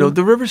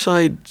the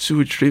Riverside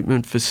Sewage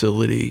Treatment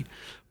Facility,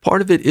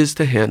 part of it is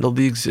to handle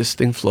the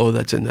existing flow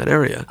that's in that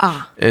area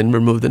and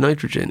remove the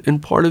nitrogen.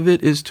 And part of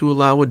it is to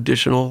allow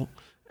additional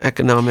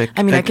economic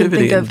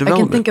activity and development. I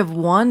can think of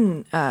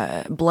one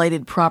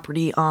blighted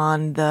property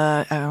on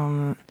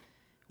the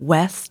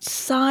west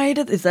side.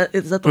 Is that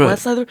the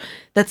west side?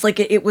 That's like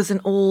it was an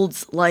old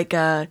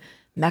a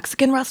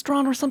Mexican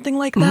restaurant or something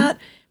like that.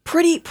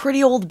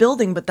 Pretty old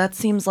building, but that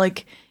seems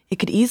like it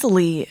could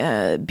easily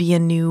be a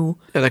new.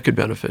 Yeah, that could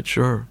benefit,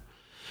 sure,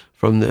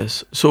 from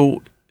this.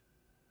 So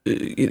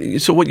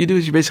what you do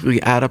is you basically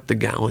add up the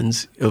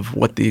gallons of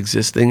what the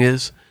existing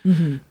is.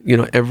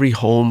 Every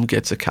home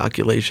gets a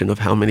calculation of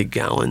how many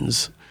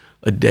gallons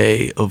a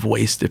day of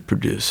waste it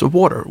produces. So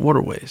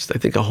water waste. I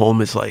think a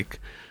home is like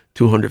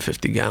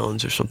 250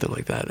 gallons or something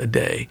like that a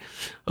day.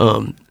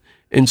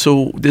 And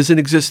so there's an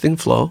existing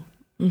flow,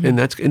 and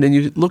then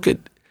you look at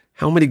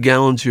how many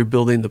gallons you're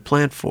building the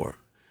plant for.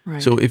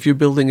 Right. So if you're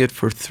building it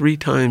for 3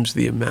 times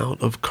the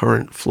amount of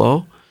current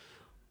flow,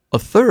 a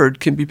third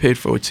can be paid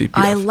for with CPF.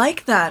 I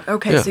like that.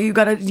 Okay, Yeah. so you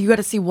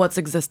gotta see what's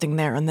existing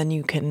there, and then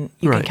you can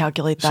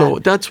calculate that. So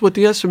that's what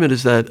the estimate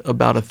is, that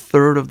about a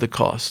third of the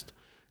cost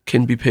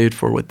can be paid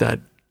for with that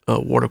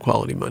water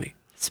quality money.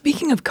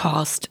 Speaking of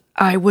cost,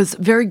 I was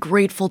very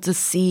grateful to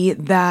see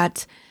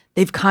that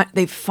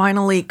they've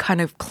finally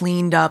kind of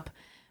cleaned up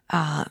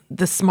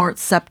the smart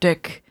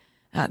septic.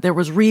 There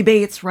was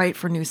rebates, right,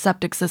 for new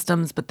septic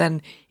systems, but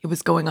then it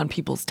was going on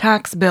people's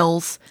tax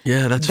bills.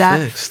 Yeah, that's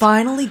that fixed.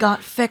 finally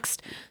got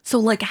fixed. So,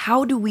 like,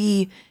 how do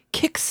we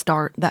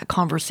kickstart that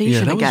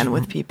conversation that was again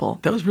with people?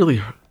 That was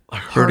really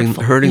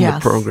hurting Yes.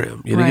 the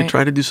program. You know, you Right.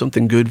 try to do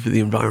something good for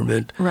the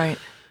environment. Right.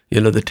 You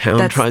know, the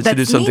town tries to do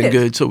that's something needed.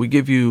 good, so we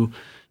give you,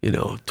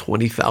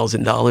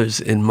 $20,000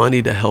 in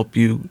money to help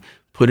you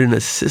put in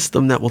a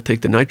system that will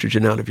take the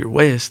nitrogen out of your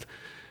waste.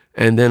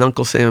 And then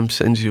Uncle Sam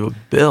sends you a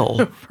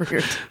bill.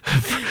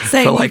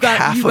 Saying for like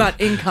you got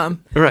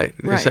income. Right.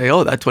 They Right. say,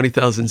 oh, that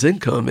 20,000 is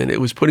income. And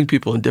it was putting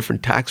people in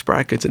different tax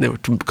brackets, and they were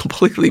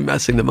completely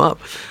messing them up.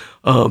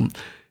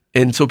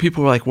 And so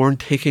people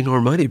weren't taking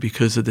our money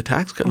because of the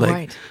tax cut. Like,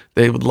 Right.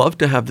 they would love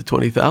to have the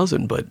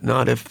 20,000, but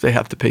not if they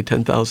have to pay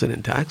 10,000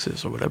 in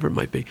taxes or whatever it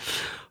might be.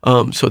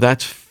 So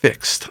that's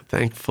fixed,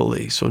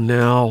 thankfully. So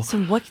now, So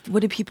what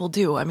do people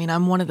do? I mean,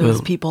 I'm one of those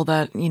people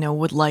that,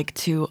 would like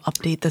to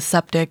update the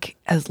septic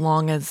as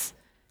long as,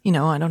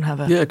 I don't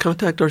have a... yeah,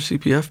 contact our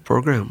CPF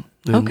program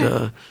and,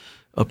 Okay.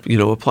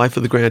 apply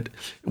for the grant.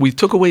 We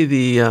took away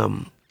the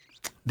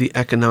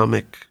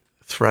economic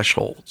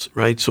thresholds,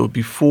 right? So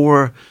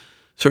before,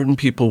 certain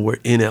people were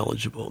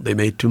ineligible. They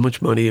made too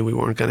much money and we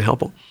weren't going to help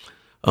them.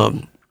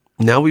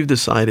 Now we've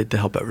decided to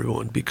help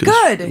everyone because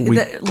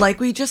like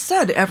we just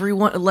said,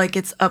 everyone, like,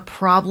 it's a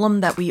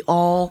problem that we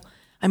all,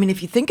 I mean,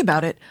 if you think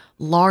about it,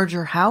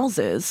 larger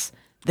houses,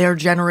 they're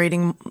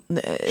generating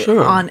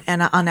Sure. on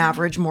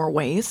average more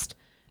waste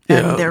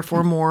Yeah. and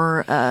therefore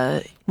more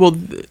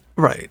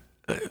right.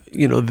 A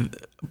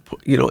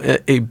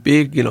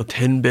big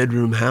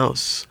 10-bedroom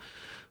house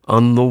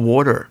on the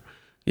water,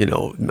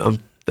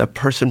 that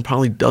person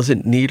probably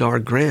doesn't need our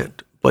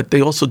grant, but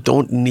they also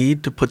don't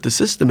need to put the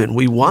system in.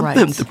 We want Right.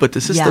 them to put the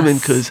system in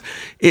Yes. because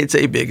it's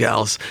a big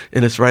house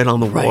and it's right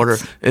on the Right. water,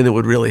 and it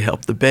would really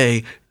help the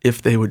bay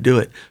if they would do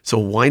it. So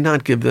why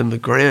not give them the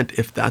grant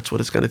if that's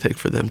what it's going to take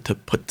for them to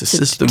put the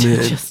system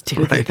in? just do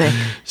the right? thing.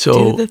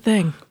 So do the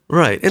thing.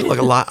 right, and look,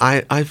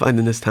 I find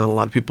in this town a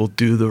lot of people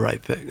do the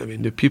right thing. I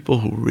mean, the people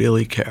who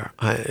really care.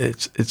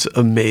 It's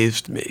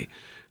amazed me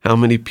how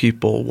many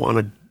people want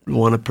to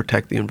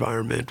protect the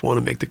environment, want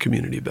to make the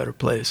community a better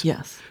place.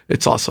 Yes.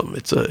 It's awesome.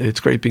 It's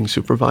great being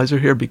supervisor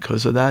here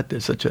because of that.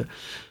 There's such a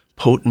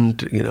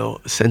potent,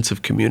 sense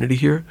of community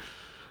here.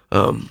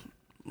 The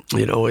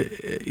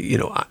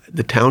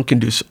town can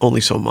do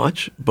only so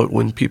much, but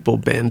when people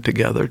band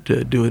together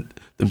to do it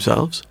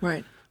themselves,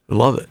 Right. I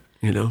love it.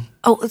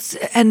 Oh,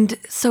 and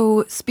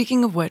so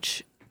speaking of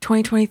which,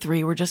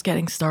 2023, we're just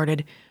getting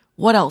started.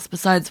 What else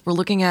besides we're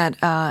looking at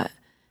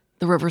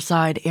the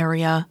Riverside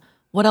area?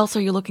 What else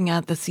are you looking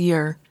at this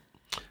year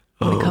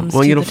when it comes to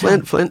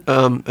the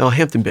town?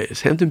 Hampton Bays.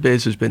 Hampton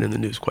Bays has been in the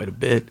news quite a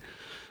bit.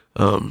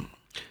 Hampton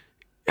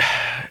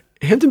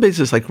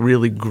Bays is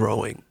really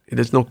growing.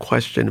 There's no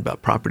question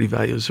about property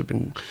values have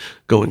been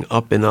going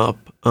up and up.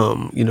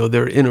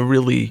 They're in a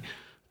really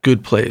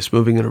good place,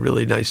 moving in a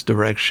really nice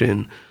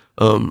direction.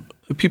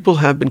 People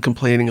have been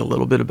complaining a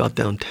little bit about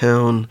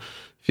downtown,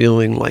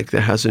 feeling like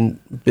there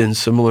hasn't been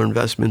similar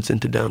investments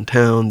into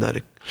downtown, that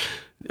it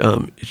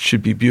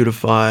should be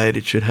beautified,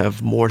 it should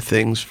have more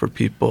things for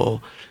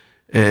people,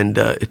 and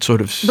it's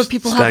sort of But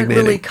people stagnating.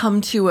 haven't really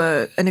come to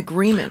an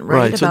agreement,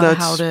 right? So about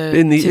that's how to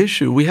been the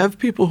issue. We have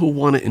people who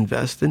want to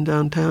invest in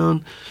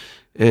downtown,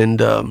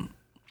 and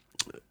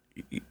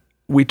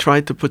we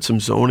tried to put some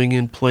zoning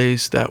in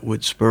place that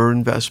would spur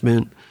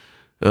investment.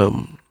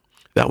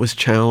 That was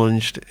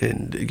challenged,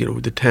 and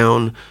the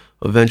town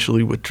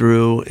eventually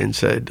withdrew and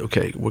said,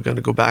 "Okay, we're going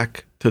to go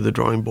back to the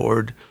drawing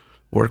board,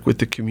 work with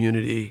the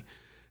community,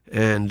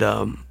 and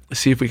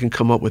see if we can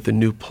come up with a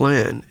new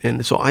plan."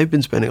 And so I've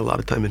been spending a lot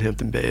of time in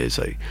Hampton Bays.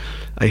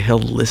 I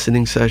held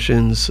listening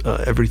sessions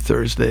every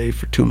Thursday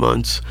for 2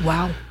 months.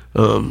 Wow.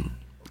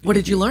 What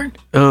did you learn?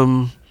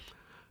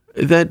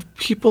 That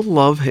people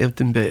love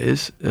Hampton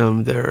Bays.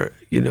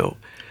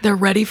 They're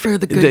ready for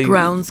the Good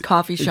Grounds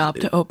coffee shop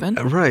to open.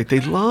 Right. They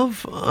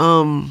love,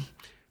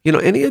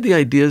 any of the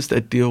ideas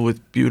that deal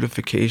with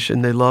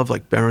beautification. They love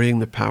burying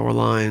the power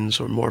lines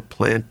or more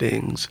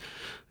plantings,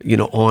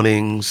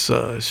 awnings,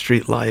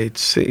 street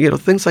lights,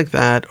 things like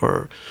that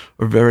are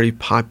very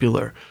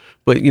popular.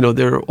 But,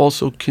 they're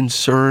also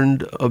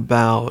concerned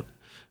about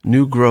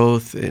new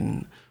growth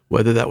and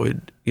whether that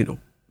would,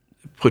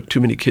 put too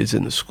many kids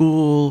in the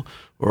school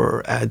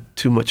or add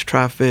too much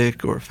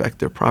traffic or affect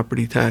their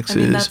property taxes. I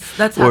mean,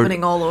 that's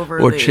happening all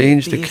over or the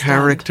change the East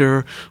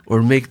character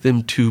or make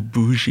them too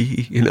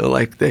bougie.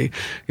 Like they,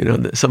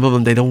 some of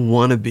them, they don't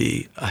want to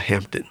be a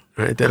Hampton,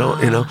 right? They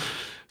don't,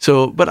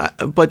 So,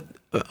 but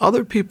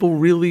other people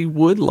really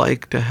would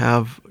like to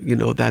have,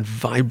 that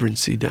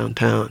vibrancy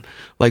downtown.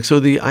 Like,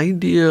 so the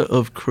idea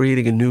of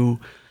creating a new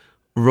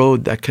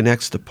road that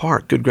connects the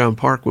park, Good Ground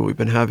Park, where we've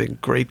been having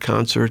great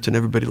concerts and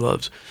everybody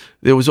loves,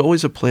 there was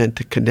always a plan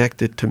to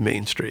connect it to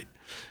Main Street.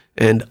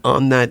 And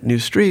on that new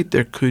street,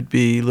 there could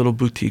be little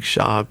boutique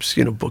shops,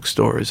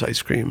 bookstores,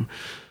 ice cream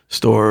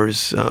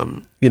stores,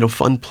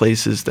 fun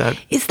places that...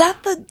 Is that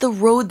the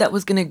road that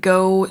was going to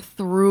go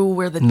through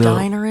where the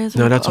diner is?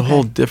 No, that's a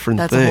whole different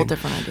thing. That's a whole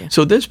different idea.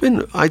 So there's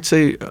been, I'd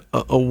say,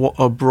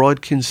 a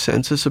broad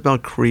consensus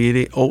about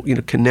creating,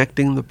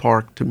 connecting the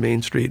park to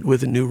Main Street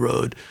with a new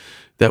road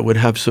that would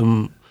have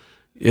some,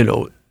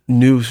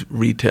 new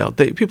retail.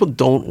 People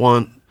don't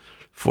want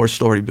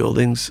 4-story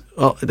buildings.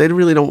 They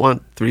really don't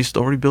want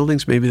 3-story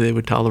buildings. Maybe they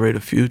would tolerate a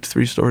few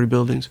 3-story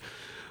buildings.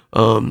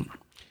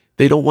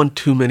 They don't want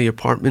too many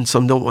apartments.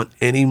 Some don't want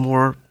any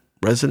more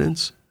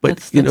residents. But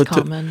that's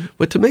common.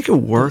 But to make it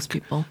work,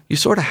 people. You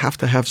sort of have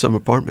to have some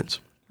apartments,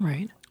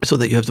 right? So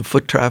that you have the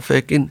foot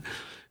traffic, and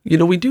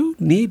we do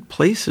need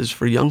places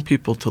for young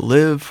people to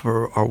live,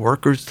 for our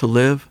workers to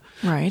live.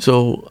 Right.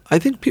 So I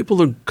think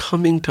people are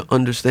coming to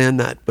understand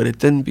that, but it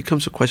then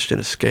becomes a question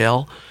of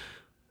scale.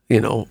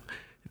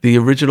 The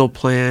original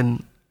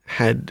plan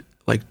had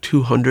like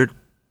 200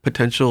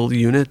 potential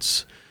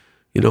units.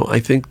 I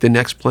think the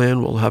next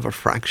plan will have a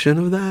fraction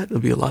of that. It'll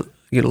be a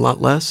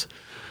lot less.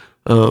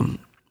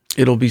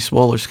 It'll be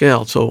smaller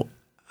scale. So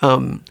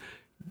I'm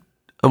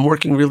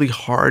working really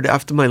hard.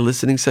 After my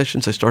listening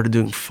sessions, I started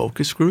doing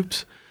focus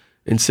groups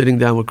and sitting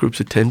down with groups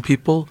of 10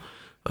 people.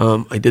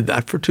 I did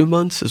that for 2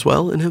 months as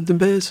well in Hampton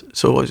Bays.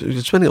 So I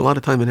was spending a lot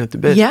of time in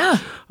Hampton Bays. Yeah.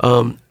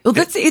 Well,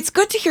 it's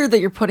good to hear that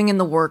you're putting in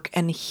the work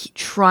and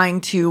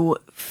trying to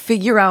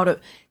figure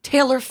out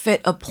tailor fit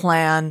a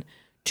plan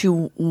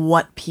to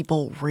what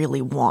people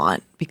really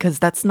want, because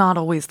that's not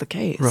always the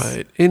case.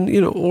 Right. And,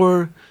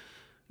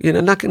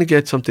 not going to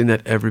get something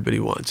that everybody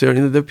wants.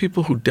 There are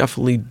people who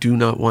definitely do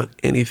not want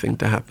anything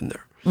to happen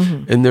there.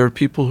 Mm-hmm. And there are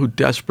people who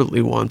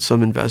desperately want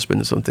some investment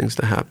and some things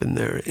to happen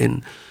there.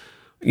 And,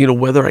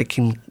 whether I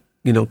can,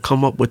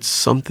 come up with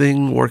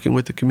something working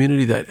with the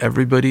community that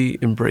everybody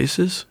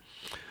embraces,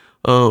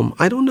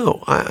 I don't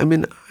know.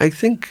 I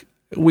think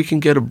we can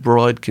get a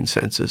broad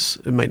consensus.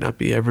 It might not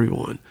be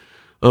everyone.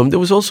 There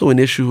was also an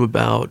issue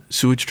about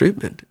sewage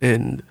treatment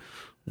and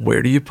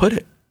where do you put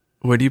it?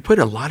 Where do you put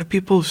it? A lot of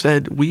people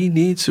said we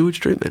need sewage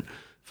treatment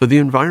for the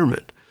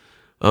environment.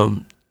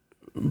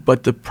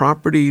 But the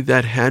property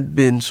that had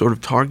been sort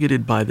of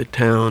targeted by the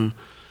town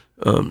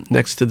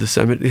next to the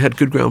cemetery, it had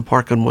Good Ground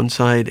Park on one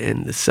side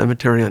and the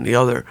cemetery on the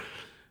other.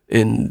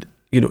 And,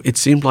 it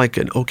seemed like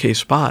an okay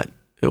spot.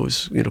 It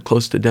was,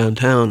 close to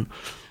downtown.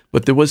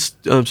 But there was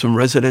some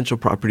residential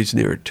properties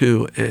near it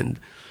too. And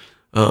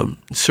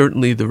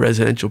certainly the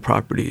residential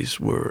properties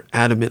were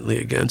adamantly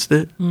against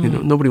it.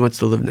 Nobody wants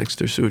to live next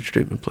to a sewage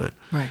treatment plant.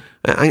 Right.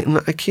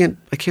 I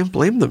can't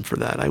blame them for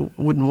that. I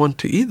wouldn't want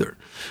to either.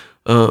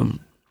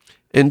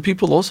 And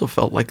people also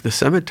felt like the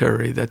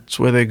cemetery, that's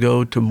where they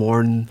go to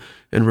mourn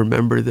and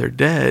remember their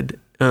dead,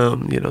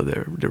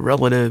 their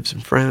relatives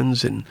and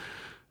friends, and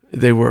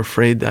they were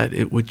afraid that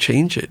it would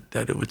change it,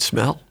 that it would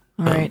smell.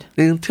 Right.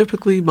 And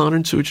typically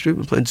modern sewage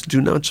treatment plants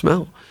do not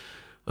smell.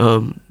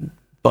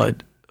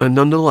 But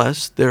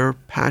nonetheless, their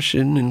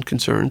passion and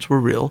concerns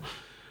were real.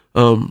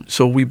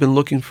 So we've been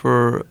looking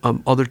for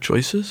other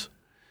choices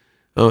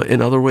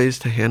and other ways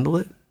to handle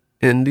it.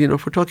 And,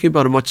 if we're talking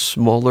about a much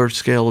smaller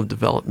scale of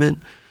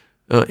development,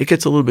 it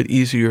gets a little bit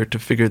easier to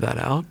figure that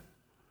out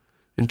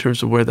in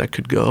terms of where that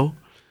could go.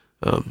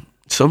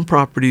 Some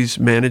properties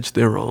manage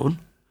their own.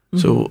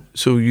 Mm-hmm.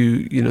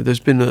 So there's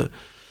been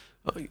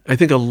I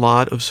think a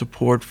lot of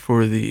support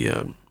for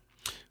the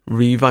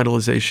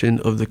revitalization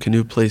of the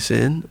Canoe Place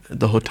Inn,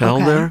 the hotel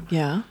there.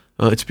 Yeah.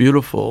 It's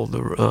beautiful.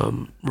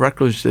 The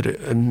Recklers did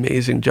an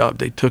amazing job.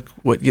 They took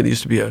what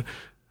used to be a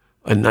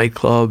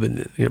nightclub,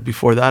 and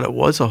before that it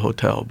was a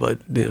hotel, but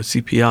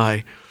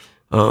CPI,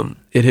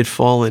 it had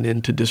fallen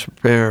into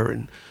disrepair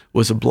and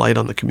was a blight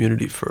on the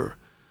community for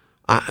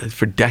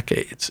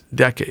decades.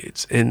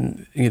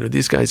 And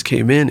these guys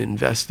came in,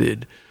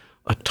 invested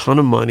a ton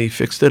of money,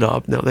 fixed it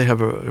up. Now they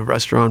have a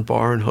restaurant,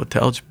 bar, and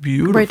hotel. It's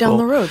beautiful. Right down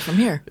the road from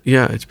here.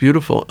 Yeah, it's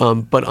beautiful.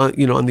 But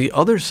on the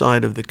other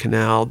side of the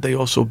canal, they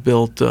also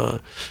built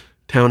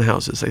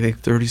townhouses. I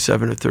think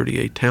 37 or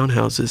 38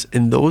 townhouses,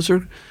 and those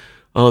are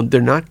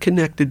they're not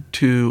connected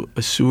to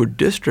a sewer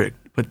district,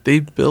 but they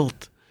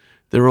built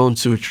their own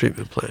sewage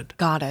treatment plant.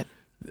 Got it.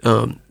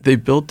 They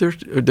built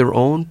their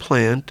own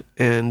plant,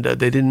 and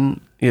they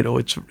didn't.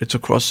 It's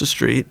across the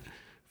street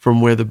from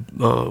where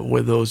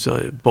those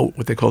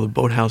what they call the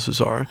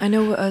boathouses are. I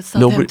know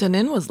Southampton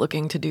Inn was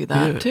looking to do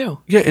that too.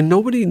 Yeah, and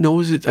nobody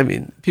knows it. I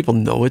mean, people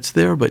know it's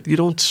there, but you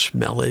don't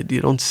smell it, you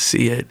don't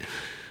see it.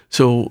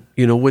 So,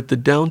 with the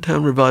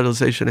downtown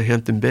revitalization of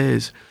Hampton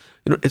Bays,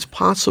 it's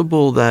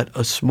possible that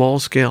a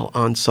small-scale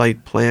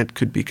on-site plant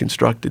could be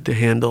constructed to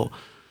handle,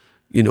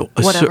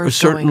 a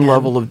certain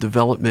level of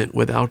development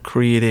without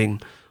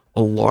creating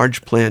a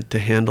large plant to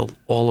handle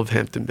all of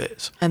Hampton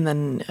Bays. And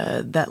then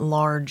that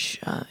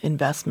large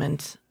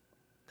investment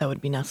that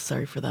would be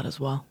necessary for that as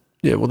well.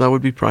 Yeah, well, that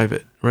would be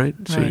private, right?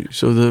 Right.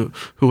 So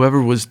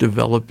whoever was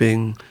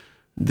developing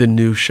the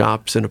new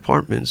shops and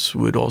apartments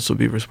would also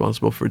be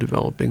responsible for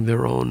developing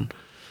their own.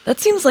 That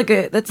seems like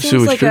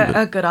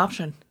a good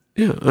option.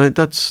 Yeah,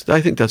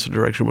 I think that's the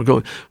direction we're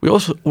going.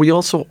 We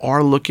also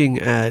are looking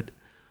at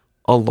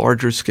a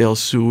larger scale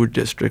sewer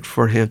district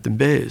for Hampton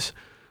Bays,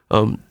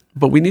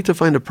 but we need to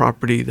find a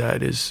property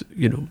that is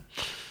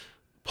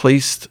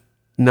placed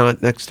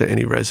not next to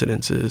any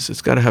residences.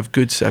 It's got to have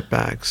good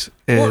setbacks.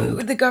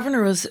 And the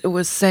governor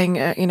was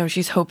saying,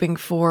 she's hoping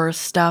for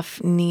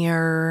stuff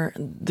near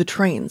the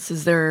trains.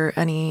 Is there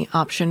any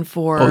option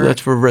for? Oh, that's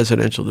for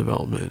residential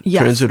development,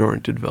 yes.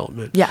 transit-oriented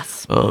development.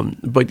 Yes.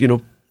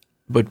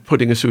 But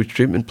putting a sewage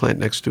treatment plant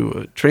next to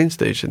a train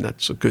station,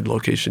 that's a good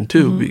location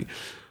too.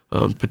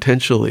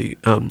 Potentially,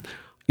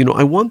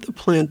 I want the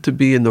plant to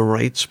be in the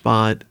right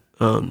spot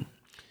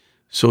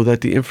so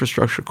that the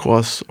infrastructure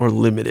costs are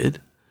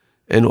limited.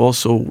 And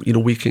also,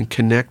 we can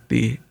connect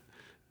the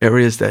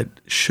areas that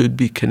should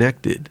be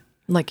connected.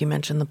 Like you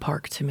mentioned, the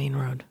park to Main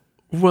Road.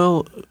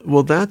 Well,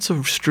 that's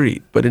a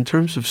street. But in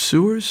terms of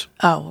sewers.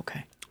 Oh,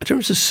 okay. In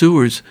terms of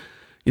sewers,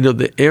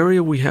 the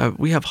area we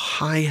have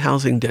high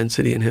housing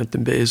density in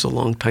Hampton Bays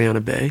along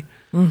Tiana Bay.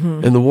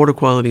 Mm-hmm. And the water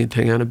quality in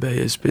Tiana Bay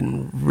has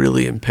been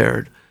really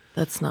impaired.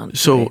 That's not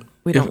great.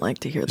 We don't like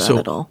to hear that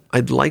at all.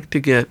 I'd like to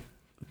get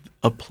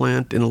a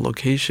plant in a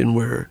location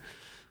where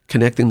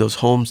connecting those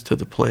homes to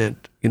the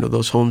plant,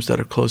 those homes that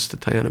are close to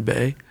Tiana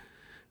Bay,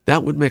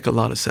 that would make a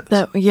lot of sense.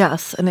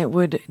 Yes, and it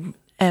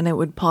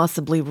would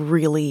possibly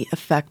really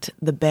affect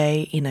the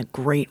bay in a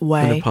great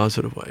way. In a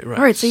positive way, right.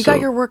 All right, so you got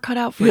your work cut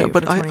out for you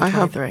for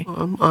 2023.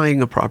 I'm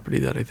eyeing a property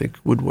that I think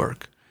would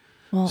work.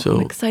 Well,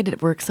 I'm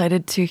excited. We're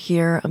excited to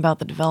hear about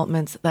the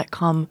developments that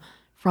come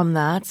from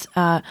that.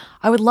 I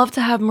would love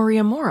to have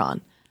Maria Moore on.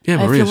 Yeah,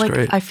 Maria's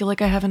great. I feel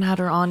like I haven't had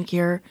her on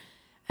here,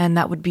 and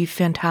that would be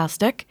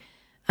fantastic.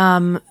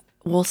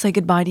 We'll say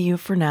goodbye to you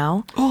for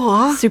now.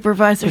 Oh,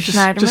 Supervisor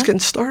Schneiderman. Just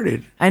getting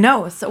started. I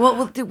know. So,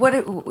 we'll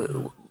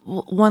do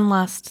one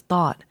last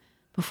thought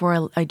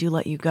before I do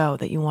let you go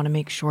that you want to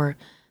make sure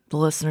the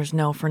listeners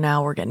know. For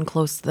now, we're getting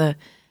close to the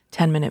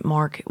 10-minute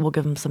mark. We'll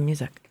give them some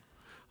music.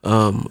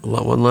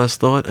 One last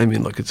thought. I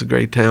mean, look, it's a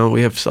great town.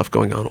 We have stuff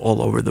going on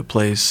all over the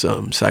place.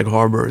 Sag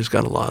Harbor has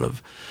got a lot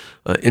of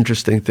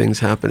interesting things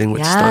happening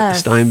with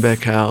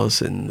Steinbeck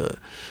House and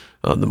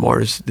the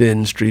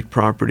Marsden Street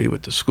property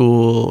with the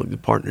school, the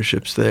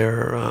partnerships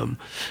there.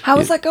 How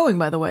is that going,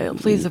 by the way?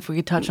 Please, if we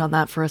could touch on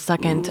that for a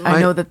second.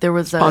 I know that there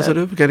was a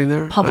positive getting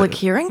there. Public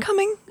hearing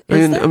coming.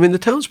 I mean, the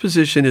town's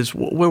position is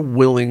we're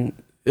willing.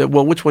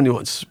 Well, which one do you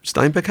want,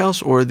 Steinbeck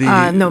House or the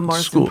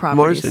Marsden school? Properties.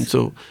 Marsden.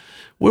 So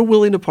we're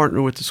willing to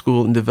partner with the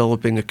school in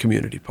developing a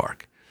community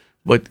park,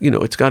 but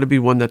it's got to be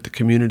one that the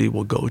community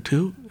will go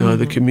to.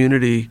 The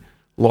community,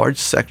 a large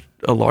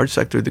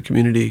sector of the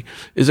community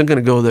isn't going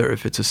to go there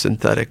if it's a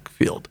synthetic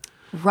field.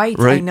 Right.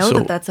 I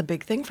know that's a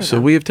big thing for them.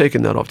 So we have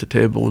taken that off the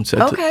table and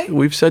said,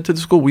 we've said to the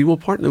school, we will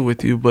partner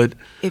with you, but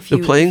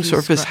the playing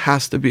surface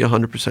has to be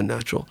 100%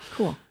 natural.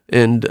 Cool.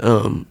 And,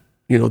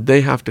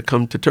 they have to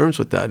come to terms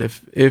with that.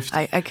 If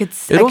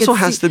it also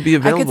has to be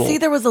available. I could see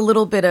there was a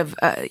little bit of,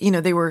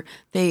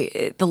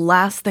 the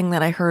last thing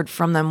that I heard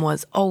from them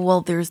was,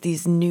 there's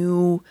these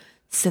new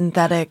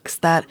synthetics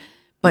that,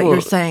 but you're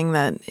saying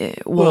that,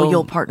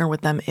 you'll partner with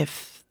them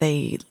if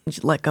they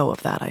let go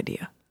of that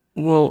idea.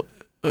 Well,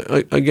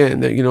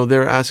 again,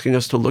 they're asking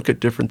us to look at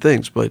different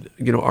things, but,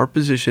 our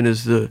position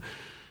is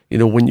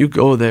when you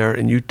go there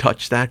and you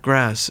touch that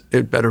grass,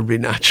 it better be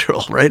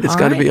natural, right? It's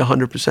got to be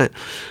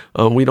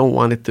 100%. We don't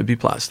want it to be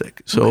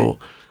plastic. So,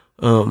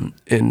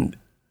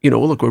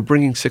 look, we're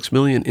bringing $6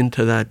 million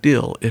into that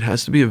deal. It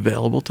has to be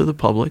available to the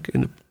public,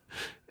 and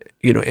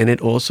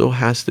it also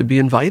has to be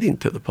inviting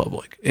to the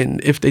public.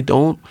 And if they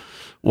don't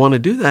want to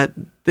do that,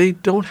 they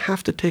don't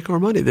have to take our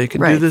money. They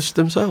can do this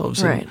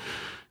themselves. Right.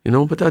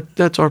 But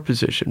that's our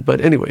position. But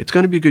anyway, it's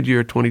going to be a good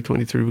year,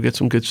 2023. We get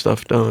some good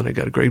stuff done. I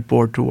got a great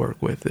board to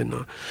work with,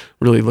 and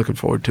really looking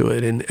forward to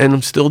it. And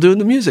I'm still doing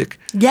the music.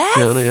 Yes.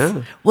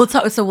 Yeah.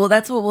 That's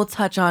what we'll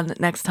touch on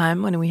next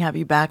time when we have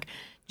you back.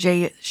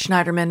 Jay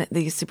Schneiderman,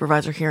 the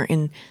supervisor here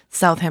in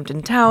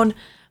Southampton Town.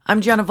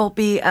 I'm Gianna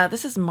Volpe.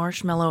 This is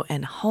Marshmello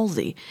and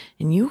Halsey.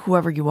 And you,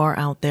 whoever you are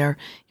out there,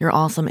 you're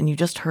awesome. And you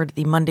just heard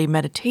the Monday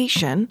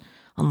Meditation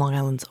on Long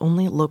Island's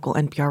only local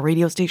NPR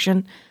radio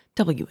station,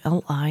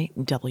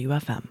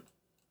 WLIWFM.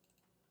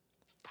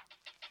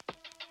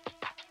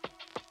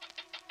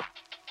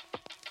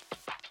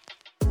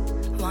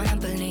 Wanna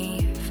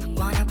believe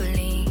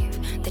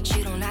that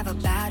you don't have a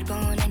bad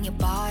bone in your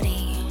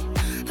body,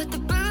 but the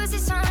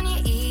bruises on your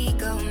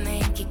ego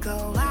make you go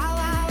wow,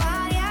 wow,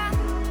 wow, yeah.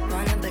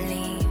 Wanna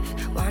believe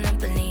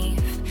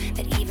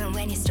that even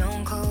when you're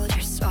stone cold,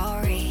 you're soft.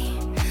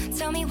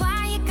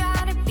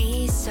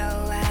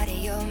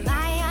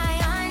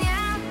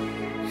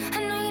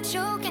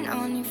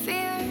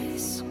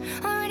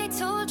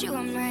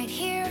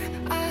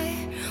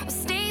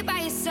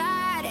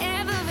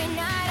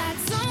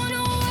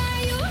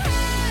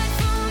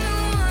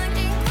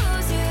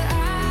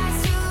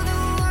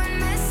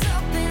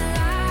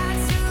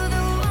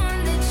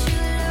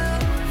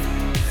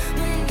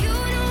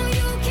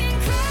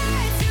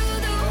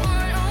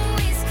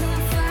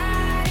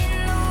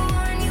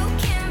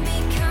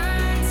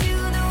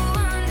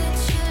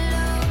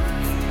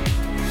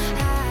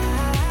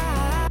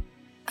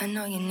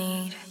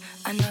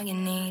 I know you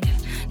need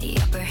the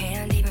upper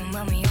hand even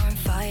when we aren't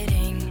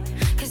fighting.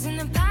 Cause in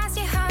the past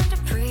you had to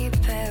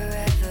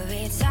prepare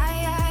every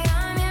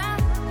time, yeah.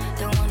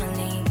 Don't wanna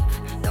leave.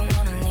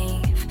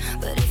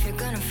 But if you're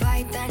gonna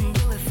fight, then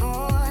do it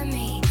for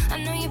me.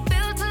 I know you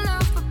built a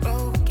love but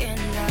broken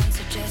down,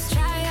 so just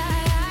try.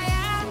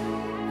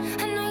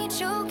 I know you're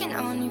choking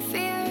on your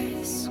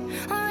fears.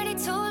 Already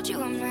told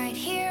you I'm right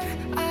here.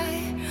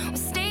 I will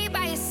stay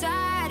by your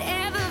side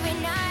every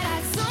night.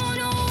 I don't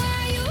know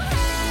where you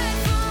hide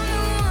from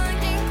the one.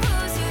 Then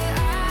close your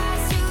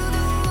eyes to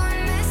the one,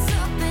 mess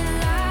up and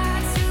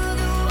lie to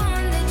the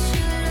one that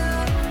you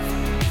love.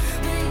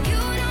 When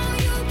you know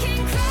you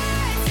can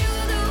cry to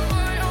the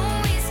one,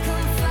 always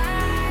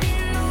confide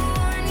in the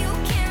one. You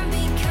can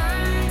be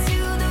kind to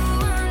the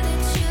one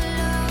that you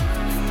love.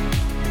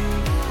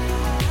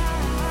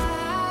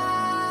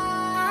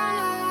 I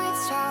know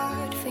it's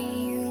hard for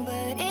you,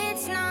 but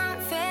it's not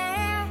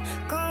fair.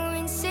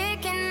 Going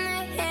sick in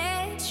the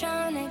head,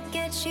 trying to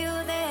get you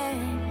there.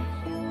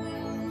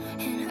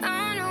 And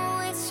I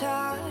know it's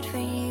hard for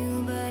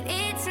you, but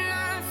it's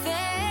not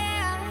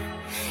fair.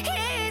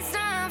 It's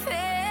not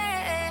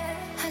fair.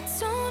 I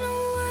don't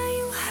know why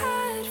you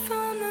hide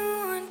from the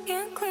one.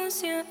 Can't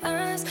close your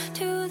eyes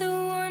to the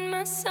one,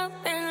 mess up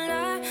and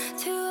lie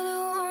to the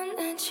one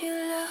that you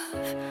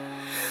love.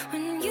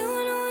 When you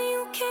know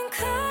you can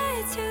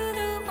cry to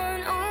the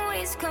one,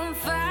 always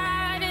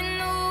confide in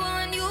the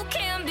one. You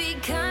can be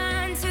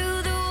kind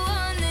to the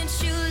one that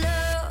you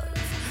love.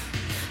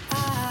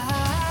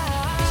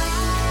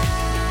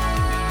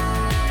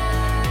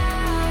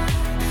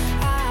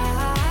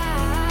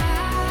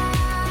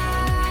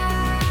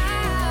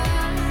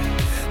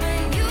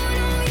 When you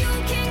know you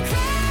can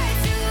cry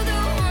to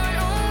the one,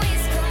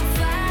 always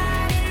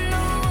confide in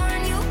the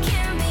one. You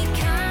can be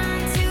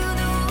kind to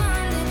the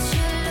one that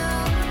you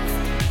love.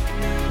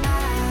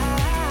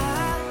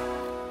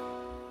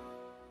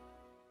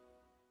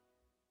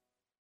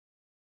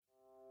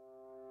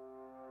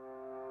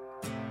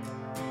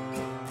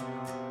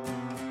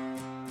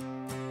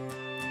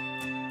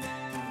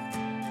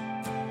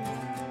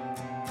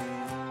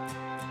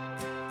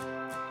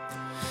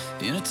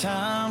 In a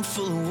time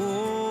full of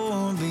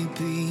war, be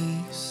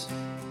peace.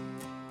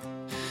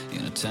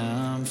 In a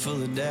time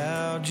full of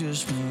doubt,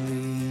 just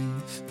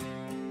believe.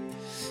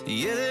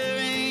 Yeah, there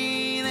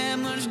ain't that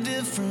much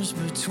difference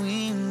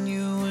between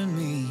you and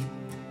me.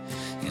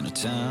 In a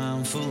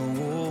time full of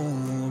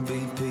war,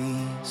 be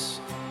peace.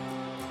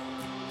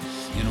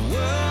 In a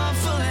world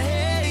full of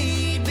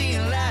hate, be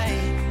a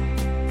light.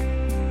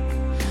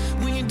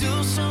 When you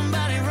do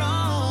somebody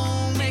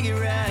wrong, make it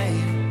right.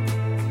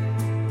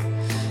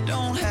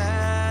 Don't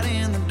hide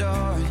in the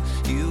dark,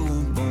 you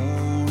were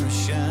born to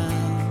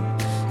shine.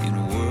 In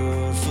a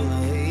world full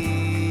of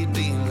hate,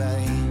 be a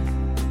light.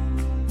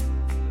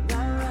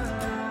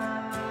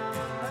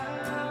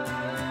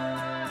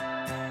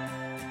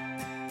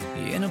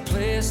 In a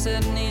place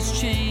that needs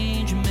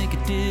change, make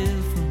a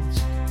difference.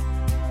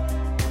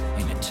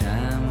 In a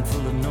time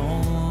full of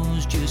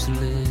noise, just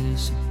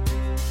listen.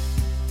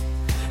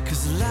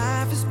 Cause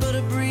life is but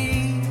a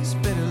breeze,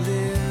 better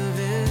live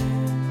it.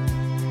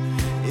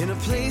 In a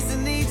place that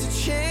needs to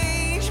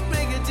change,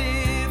 make a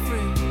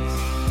difference.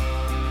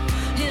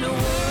 In a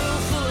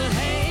world full of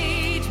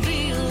hate,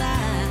 be a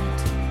light.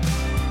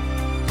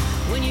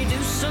 When you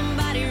do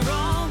somebody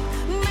wrong,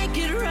 make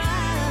it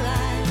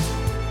right.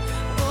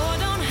 Oh,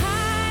 don't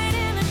hide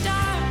in the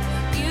dark,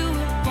 you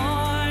were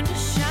born to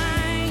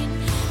shine.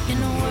 In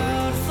a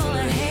world full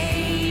of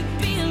hate,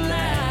 be a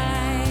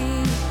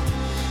light.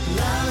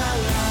 La la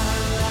la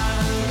la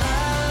la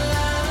la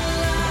la.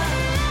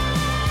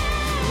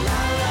 La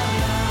la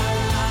la la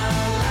la la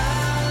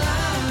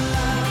la.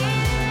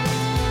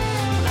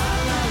 La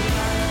la la la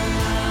la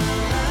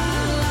la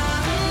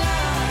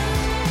la.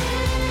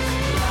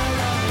 La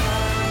la la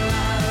la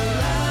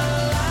la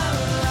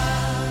la.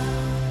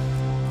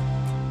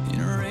 In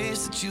a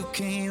race that you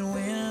can't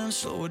win,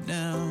 slow it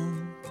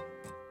down.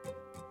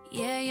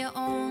 Yeah, you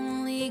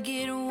only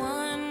get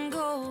one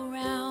go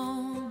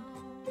round.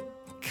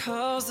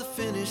 Cause the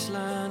finish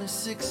line is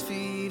 6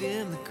 feet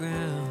in the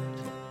ground.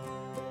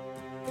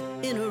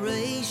 In a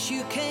race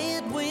you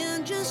can't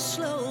win, just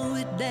slow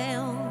it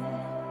down.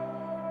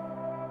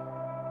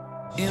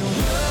 In a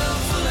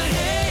world full of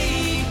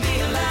hate, be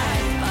a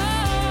light. Oh,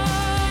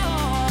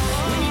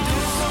 when you do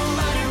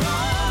somebody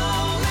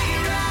wrong, make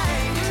it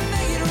right.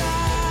 Make it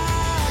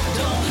right.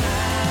 Don't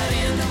hide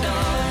in the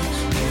dark,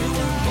 you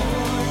were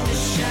born to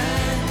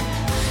shine.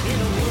 In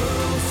a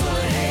world full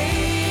of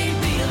hate,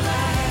 be a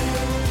light.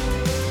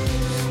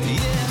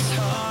 Yeah, it's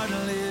hard to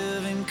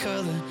live in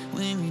color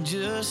when you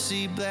just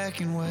see black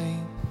and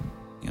white.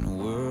 In a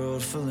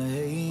world full of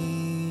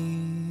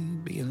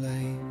hate, be a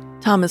light.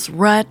 Thomas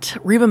Rhett,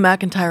 Reba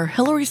McEntire,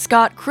 Hillary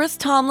Scott, Chris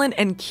Tomlin,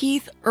 and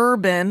Keith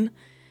Urban.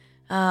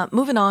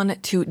 Moving on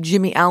to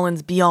Jimmy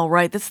Allen's Be All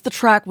Right. This is the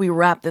track we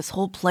wrap this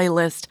whole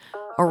playlist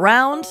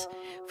around.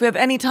 If we have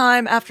any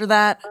time after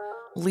that,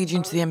 we'll lead you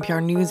into the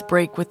NPR News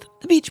break with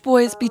the Beach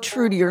Boys, Be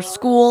True to Your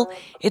School.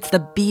 It's the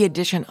B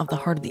edition of the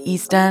Heart of the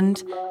East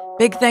End.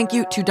 Big thank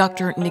you to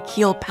Dr.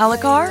 Nikhil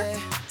Palekar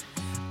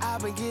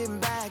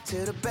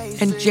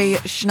and Jay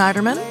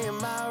Schneiderman,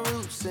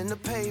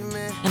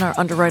 and our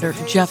underwriter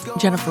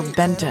Jennifer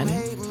Benton,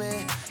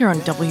 here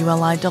on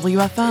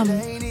WLIWFM.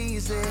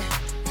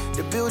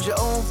 To build your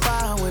own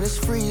fire when it's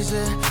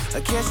freezing,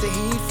 or catch the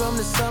heat from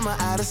the summer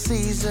out of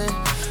season.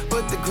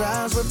 But the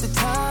ground's worth the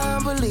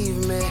time,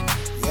 believe me.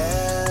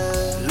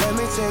 Yeah, let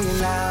me tell you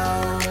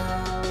now.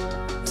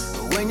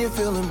 When you're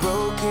feeling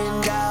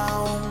broken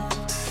down,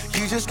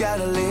 you just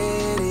gotta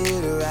let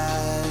it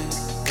ride.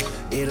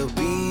 It'll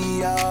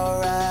be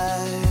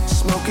alright.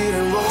 Smoke it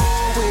and roll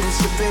with it,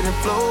 sip it and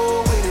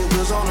flow with it.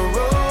 Wheels on the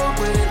road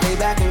with it, lay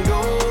back and go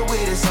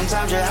with it.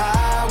 Sometimes you're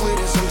high with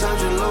it, sometimes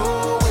you're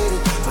low with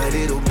it, but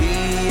it'll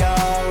be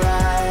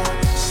alright.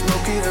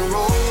 Smoke it and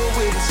roll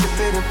with it, sip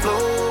it and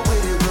flow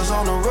with it. Wheels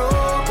on the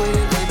road with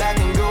it, lay back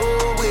and go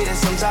with it.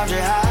 Sometimes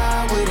you're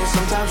high with it,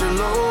 sometimes you're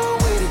low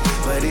with it,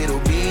 but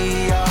it'll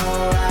be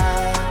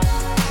alright.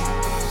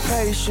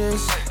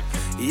 Patience,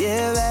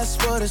 yeah, that's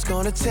what it's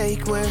gonna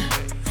take when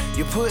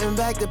you're putting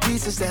back the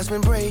pieces that's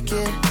been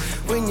breaking.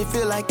 When you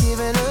feel like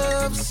giving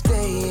up,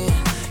 staying.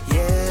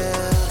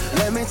 Yeah,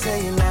 let me tell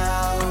you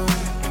now.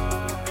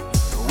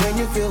 When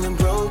you're feeling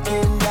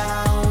broken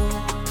down,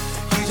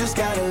 you just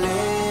gotta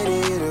let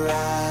it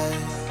ride.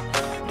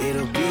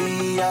 It'll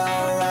be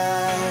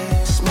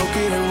alright. Smoke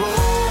it and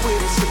roll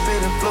with it, sip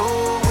it and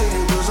flow with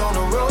it. Wheels on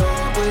the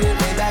road with it,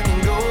 lay back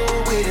and go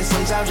with it.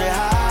 Sometimes you're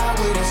high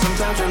with it,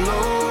 sometimes you're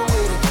low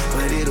with it,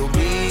 but it'll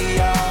be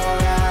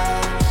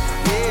alright.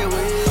 Yeah, it will.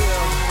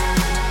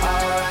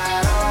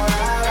 Alright,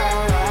 alright,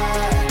 alright.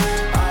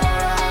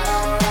 Alright,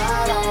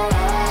 alright,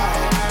 alright.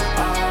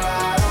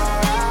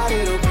 Alright,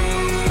 it'll be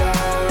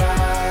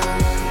alright.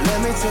 Let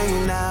me tell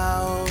you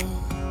now.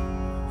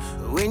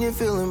 When you're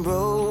feeling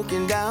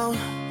broken down,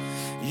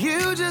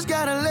 you just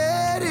gotta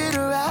let it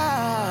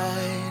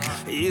ride.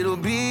 It'll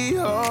be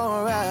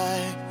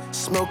alright.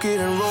 Smoke it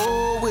and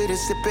roll with it,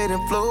 sip it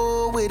and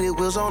flow with it.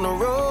 Wheels on the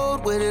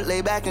road with it,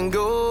 lay back and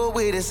go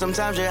with it.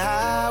 Sometimes you're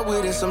high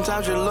with it,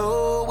 sometimes you're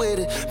low with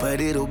it, but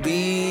it'll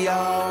be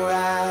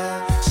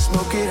alright.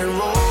 Smoke it and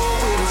roll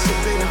with it,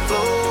 sip it and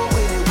flow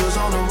with it. Wheels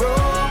on the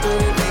road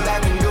with it, lay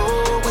back and go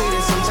with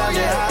it. Sometimes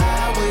you're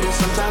high with it,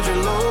 sometimes you're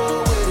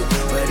low with it,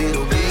 but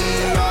it'll be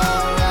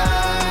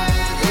alright.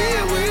 Yeah,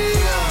 it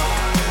will.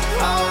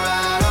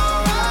 Alright,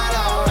 alright,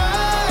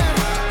 alright.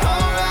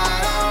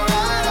 Alright,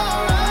 alright,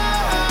 alright.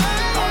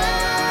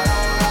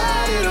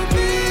 Alright, it'll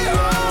be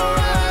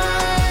alright.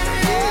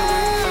 Yeah,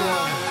 it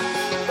will.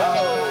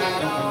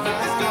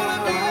 It's gonna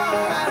be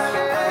alright.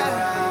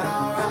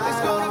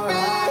 It's gonna be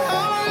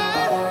alright.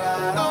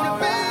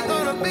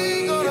 Gonna be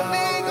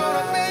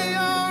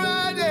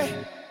alright. Yeah.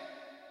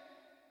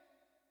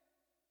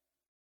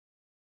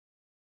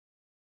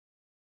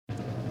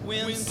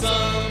 When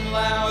some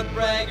loud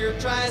bragger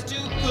tries to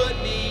put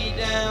me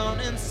down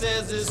and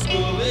says this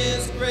school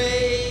is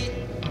great,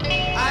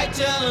 I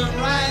tell him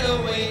right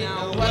away,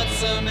 now what's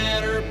the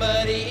matter,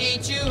 buddy?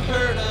 Ain't you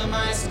heard of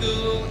my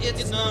school?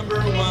 It's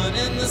 #1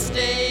 in the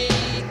state.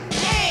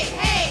 Hey,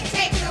 hey,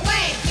 take it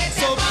away. Get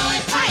So that be boy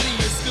true to fight.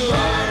 your school.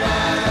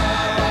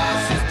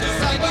 Just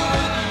like you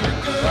would to your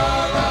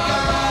girl.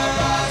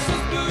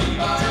 Just be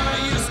true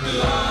to your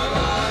school.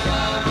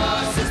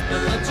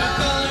 Let your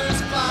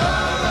colors fly.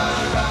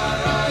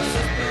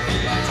 Be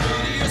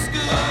true to your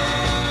school.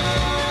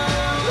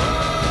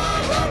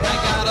 I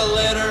got a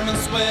Letterman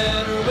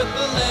sweater with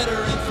the letter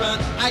in front.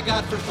 I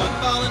got for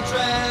football and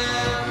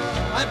track.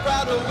 I'm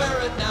proud to wear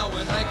it now.